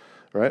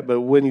 Right?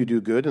 "But when you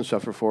do good and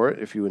suffer for it,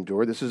 if you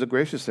endure, this is a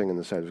gracious thing in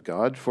the sight of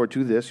God. For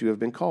to this you have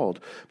been called,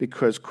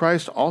 because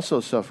Christ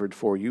also suffered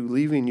for you,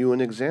 leaving you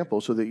an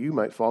example so that you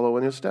might follow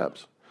in his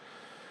steps.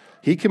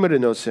 He committed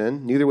no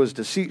sin, neither was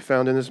deceit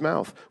found in his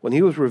mouth. When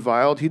he was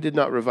reviled, he did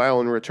not revile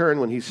in return.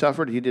 When he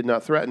suffered, he did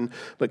not threaten,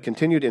 but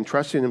continued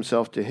entrusting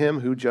himself to him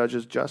who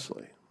judges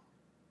justly."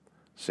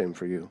 Same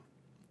for you.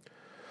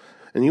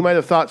 And you might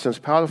have thought, since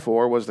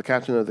Potiphar was the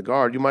captain of the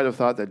guard, you might have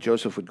thought that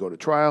Joseph would go to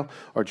trial,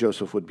 or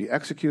Joseph would be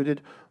executed,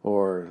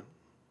 or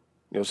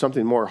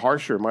something more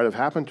harsher might have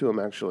happened to him,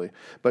 actually.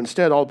 But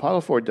instead, all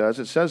Potiphar does,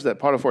 it says that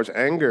Potiphar's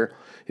anger,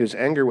 his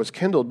anger was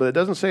kindled, but it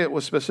doesn't say it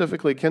was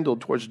specifically kindled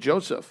towards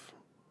Joseph.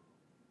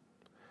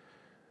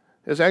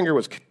 His anger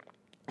was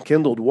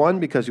kindled, one,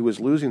 because he was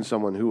losing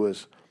someone who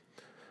was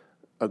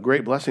a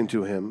great blessing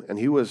to him, and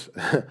he was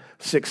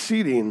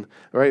succeeding,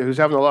 right? He was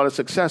having a lot of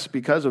success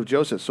because of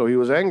Joseph. So he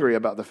was angry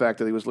about the fact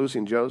that he was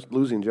losing Joseph.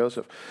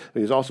 But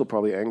he was also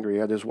probably angry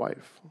at his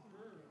wife,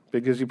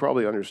 because he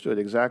probably understood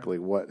exactly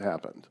what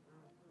happened,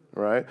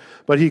 right?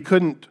 But he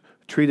couldn't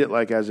treat it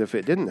like as if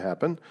it didn't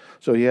happen,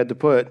 so he had to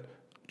put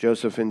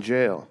Joseph in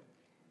jail.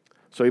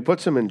 So he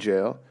puts him in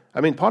jail.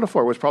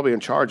 Potiphar was probably in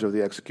charge of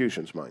the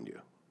executions, mind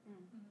you.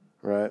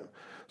 Right?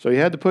 So he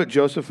had to put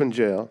Joseph in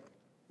jail.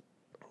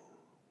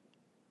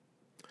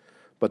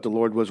 but the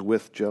Lord was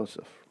with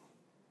Joseph.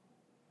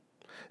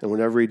 And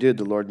whenever he did,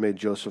 the Lord made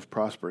Joseph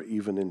prosper,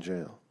 even in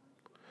jail.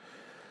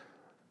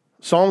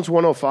 Psalms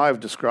 105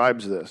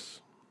 describes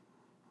this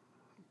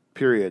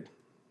period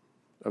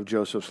of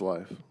Joseph's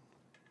life.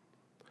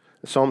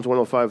 Psalms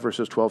 105,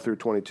 verses 12 through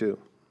 22.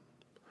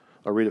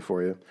 I'll read it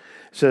for you. It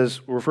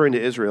says, referring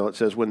to Israel, it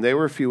says, when they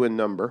were few in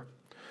number,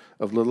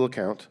 of little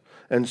account,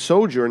 and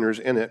sojourners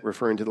in it,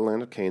 referring to the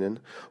land of Canaan,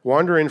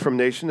 wandering from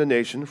nation to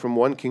nation, from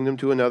one kingdom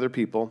to another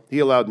people, he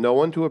allowed no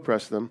one to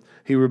oppress them.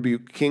 He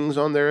rebuked kings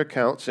on their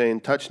account,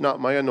 saying, touch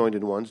not my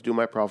anointed ones, do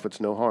my prophets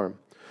no harm.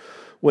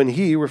 When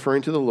he,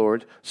 referring to the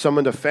Lord,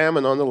 summoned a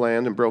famine on the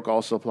land and broke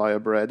all supply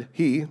of bread,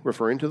 he,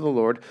 referring to the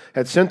Lord,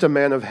 had sent a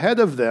man ahead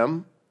of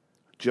them,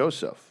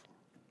 Joseph,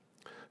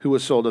 who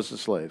was sold as a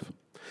slave.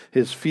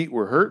 His feet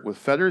were hurt with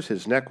fetters,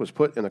 his neck was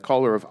put in a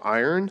collar of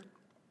iron.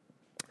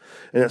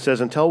 And it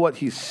says, until what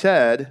he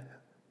said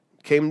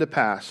came to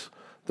pass,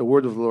 the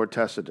word of the Lord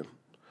tested him.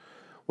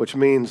 Which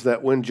means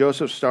that when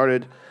Joseph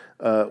started,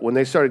 when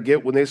they start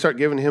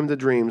giving him the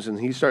dreams, and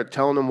he started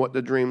telling them what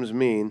the dreams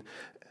mean,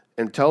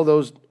 until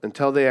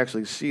they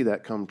actually see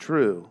that come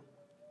true,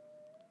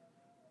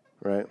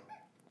 right?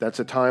 That's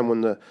a time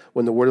when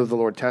the word of the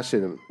Lord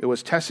tested him. It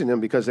was testing him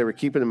because they were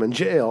keeping him in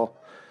jail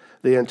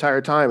the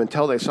entire time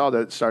until they saw that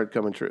it started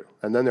coming true.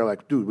 And then they're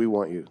like, dude, we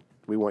want you.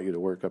 We want you to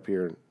work up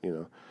here,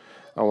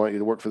 I want you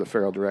to work for the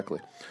Pharaoh directly.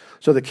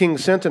 So the king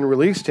sent and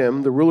released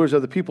him. The rulers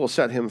of the people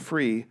set him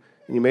free,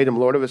 and he made him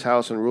lord of his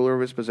house and ruler of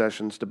his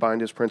possessions, to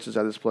bind his princes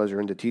at his pleasure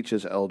and to teach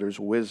his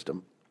elders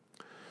wisdom.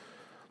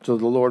 So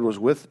the Lord was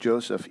with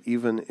Joseph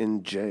even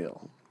in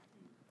jail.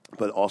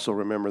 But also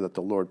remember that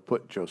the Lord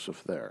put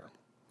Joseph there.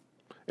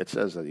 It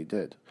says that he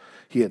did.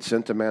 He had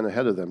sent a man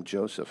ahead of them,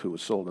 Joseph, who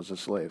was sold as a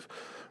slave.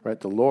 Right?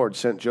 The Lord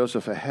sent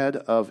Joseph ahead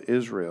of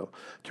Israel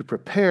to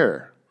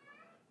prepare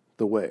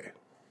the way,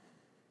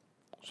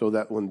 so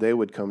that when they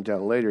would come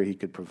down later, he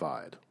could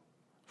provide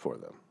for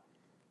them.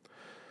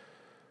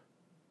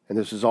 And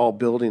this is all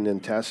building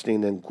and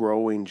testing and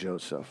growing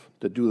Joseph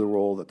to do the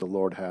role that the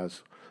Lord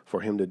has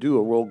for him to do,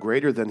 a role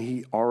greater than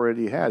he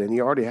already had. And he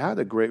already had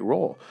a great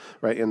role,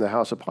 right, in the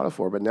house of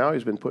Potiphar. But now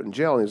he's been put in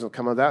jail, and he's going to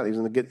come out of that, and he's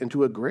going to get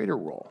into a greater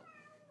role.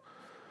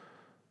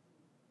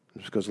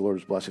 It's because the Lord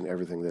is blessing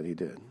everything that he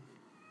did.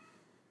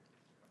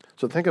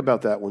 So think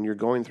about that when you're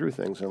going through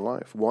things in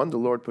life. 1, the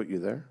Lord put you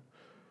there.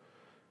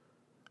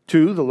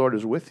 2, the Lord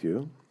is with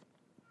you.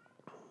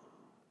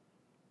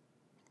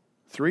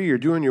 3, you're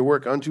doing your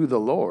work unto the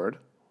Lord.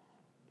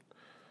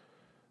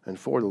 And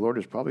 4, the Lord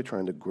is probably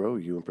trying to grow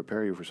you and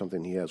prepare you for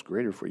something he has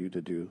greater for you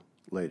to do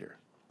later.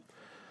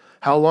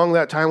 How long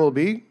that time will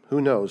be,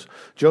 who knows?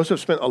 Joseph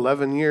spent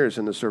 11 years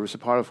in the service of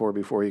Potiphar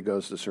before he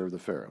goes to serve the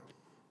Pharaoh.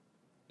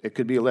 It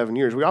could be 11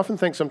 years. We often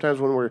think sometimes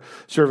when we're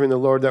serving the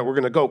Lord that we're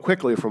going to go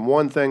quickly from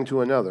one thing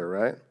to another,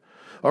 right?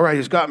 All right,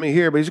 he's got me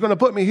here, but he's going to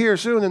put me here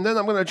soon, and then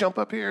I'm going to jump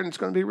up here, and it's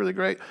going to be really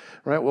great,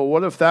 right? Well,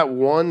 what if that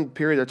one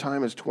period of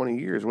time is 20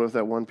 years? What if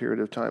that one period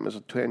of time is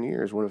 10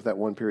 years? What if that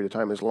one period of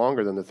time is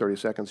longer than the 30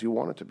 seconds you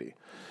want it to be,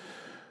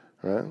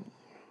 right?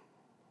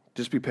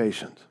 Just be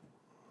patient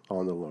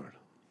on the Lord.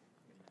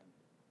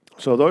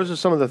 So those are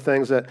some of the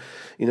things that,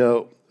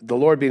 the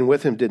Lord being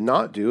with him did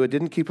not do. It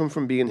didn't keep him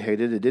from being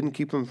hated. It didn't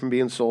keep him from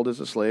being sold as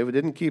a slave. It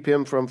didn't keep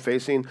him from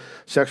facing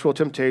sexual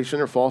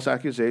temptation or false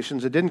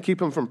accusations. It didn't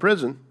keep him from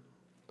prison.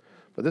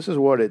 But this is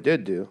what it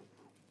did do.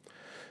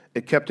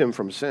 It kept him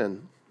from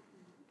sin.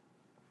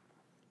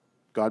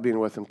 God being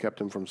with him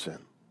kept him from sin.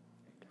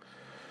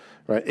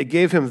 Right? It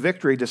gave him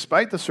victory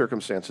despite the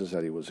circumstances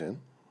that he was in.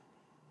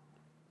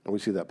 And we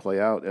see that play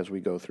out as we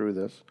go through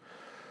this.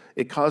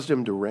 It caused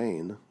him to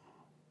reign,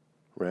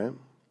 right?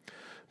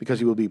 Because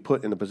he will be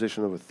put in a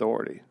position of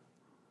authority.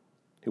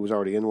 He was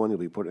already in one, he'll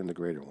be put in the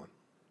greater one.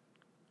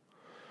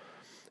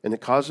 And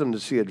it caused him to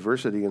see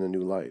adversity in a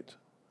new light.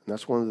 And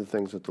that's one of the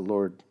things that the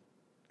Lord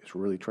is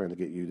really trying to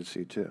get you to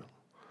see too.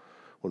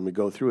 When we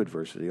go through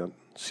adversity,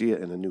 see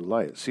it in a new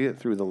light. See it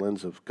through the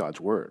lens of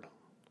God's word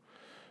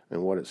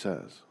and what it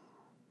says.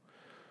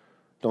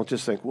 Don't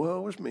just think, well,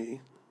 it was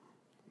me.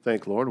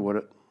 Think, Lord,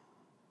 what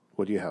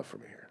do you have for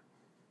me here?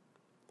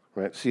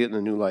 Right? See it in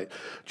a new light.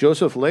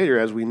 Joseph later,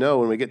 as we know,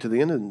 when we get to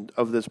the end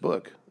of this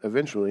book,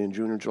 eventually in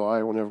June or July,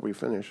 or whenever we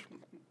finish,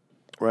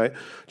 right?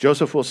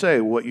 Joseph will say,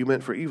 what you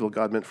meant for evil,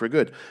 God meant for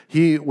good.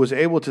 He was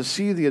able to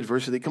see the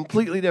adversity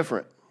completely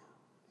different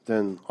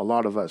than a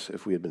lot of us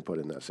if we had been put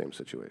in that same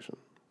situation.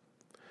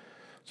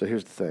 So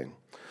here's the thing.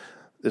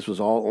 This was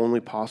all only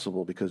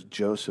possible because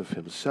Joseph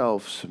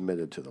himself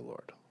submitted to the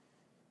Lord.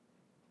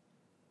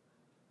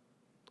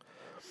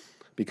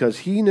 Because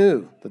he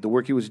knew that the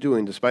work he was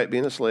doing, despite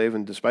being a slave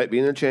and despite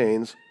being in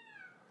chains,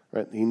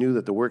 right, he knew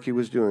that the work he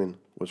was doing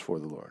was for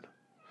the Lord.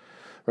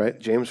 Right?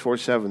 James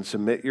 4:7,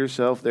 submit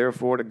yourself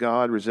therefore to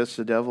God, resist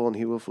the devil, and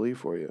he will flee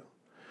for you.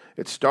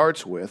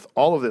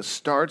 All of this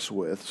starts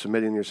with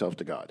submitting yourself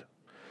to God.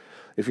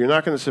 If you're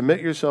not going to submit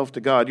yourself to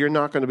God, you're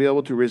not going to be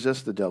able to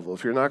resist the devil.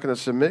 If you're not going to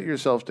submit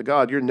yourself to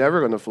God, you're never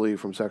going to flee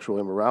from sexual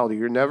immorality.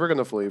 You're never going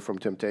to flee from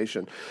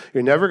temptation.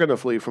 You're never going to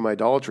flee from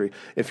idolatry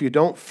if you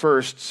don't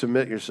first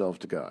submit yourself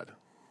to God.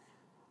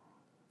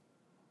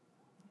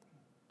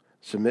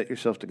 Submit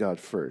yourself to God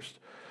first.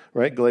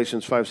 Right?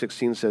 Galatians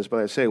 5:16 says, "But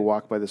I say,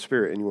 walk by the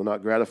Spirit, and you will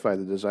not gratify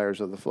the desires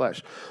of the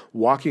flesh."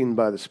 Walking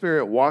by the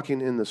Spirit, walking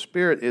in the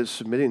Spirit is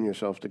submitting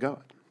yourself to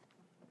God.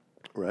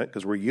 Right?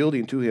 Because we're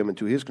yielding to Him and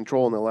to His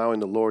control and allowing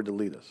the Lord to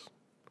lead us.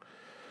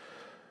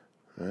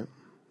 Right?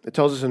 It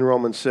tells us in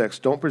Romans 6,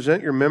 "Don't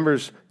present your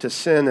members to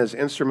sin as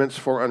instruments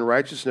for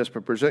unrighteousness,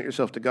 but present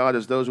yourself to God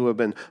as those who have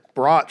been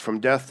brought from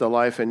death to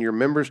life, and your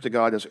members to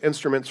God as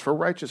instruments for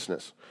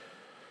righteousness.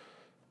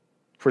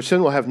 For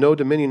sin will have no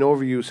dominion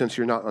over you, since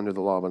you're not under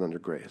the law, but under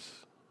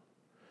grace."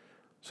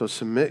 So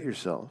submit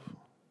yourself,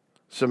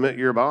 submit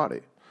your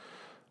body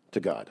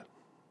to God.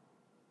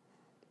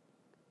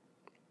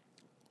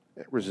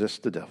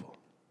 Resist the devil.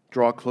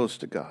 Draw close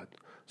to God.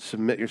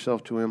 Submit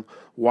yourself to Him.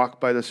 Walk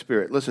by the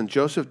Spirit. Listen,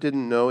 Joseph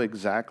didn't know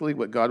exactly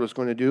what God was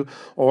going to do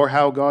or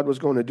how God was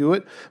going to do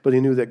it, but he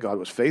knew that God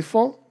was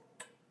faithful,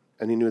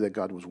 and he knew that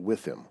God was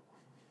with him.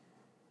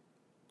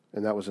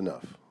 And that was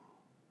enough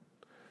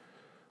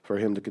for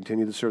him to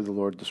continue to serve the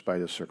Lord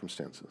despite his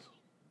circumstances.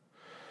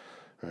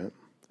 Right?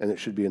 And it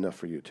should be enough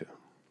for you too.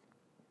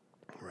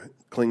 Right?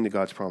 Cling to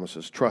God's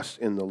promises. Trust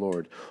in the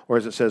Lord. Or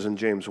as it says in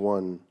James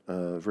 1,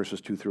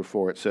 verses 2 through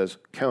 4, it says,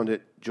 "Count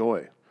it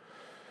joy,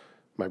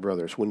 my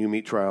brothers, when you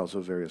meet trials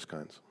of various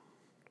kinds."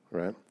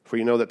 Right? For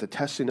you know that the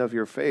testing of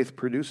your faith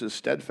produces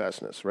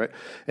steadfastness, right?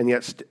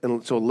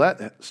 So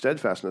let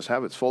steadfastness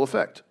have its full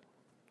effect,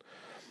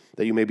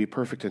 that you may be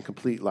perfect and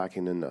complete,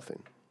 lacking in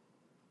nothing.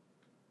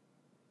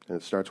 And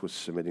it starts with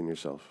submitting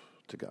yourself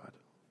to God.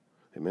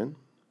 Amen?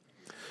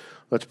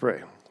 Let's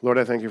pray. Lord,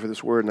 I thank you for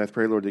this word, and I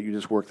pray, Lord, that you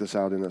just work this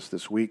out in us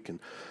this week and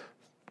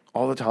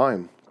all the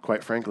time,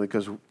 quite frankly,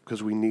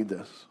 because we need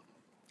this.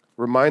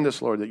 Remind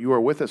us, Lord, that you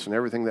are with us in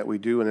everything that we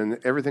do, and in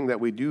everything that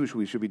we do,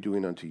 we should be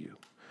doing unto you.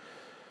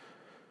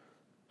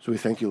 So we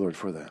thank you, Lord,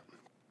 for that.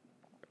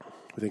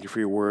 We thank you for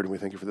your word, and we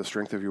thank you for the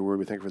strength of your word.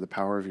 We thank you for the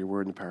power of your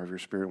word and the power of your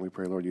Spirit, and we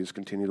pray, Lord, you just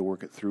continue to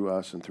work it through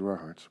us and through our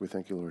hearts. We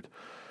thank you, Lord,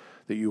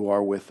 that you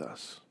are with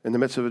us. In the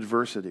midst of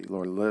adversity,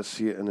 Lord, let us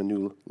see it in a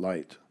new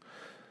light.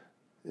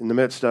 In the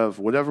midst of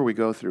whatever we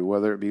go through,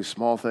 whether it be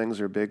small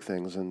things or big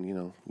things, and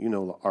you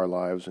know our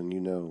lives and you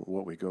know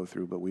what we go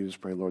through, but we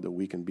just pray, Lord, that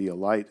we can be a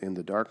light in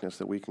the darkness,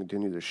 that we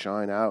continue to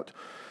shine out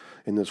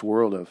in this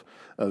world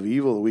of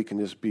evil, that we can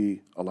just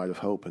be a light of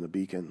hope and a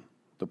beacon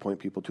to point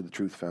people to the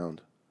truth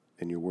found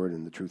in your word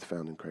and the truth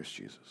found in Christ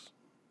Jesus.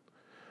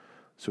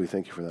 So we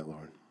thank you for that,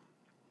 Lord.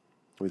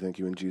 We thank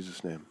you in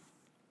Jesus' name.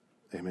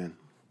 Amen.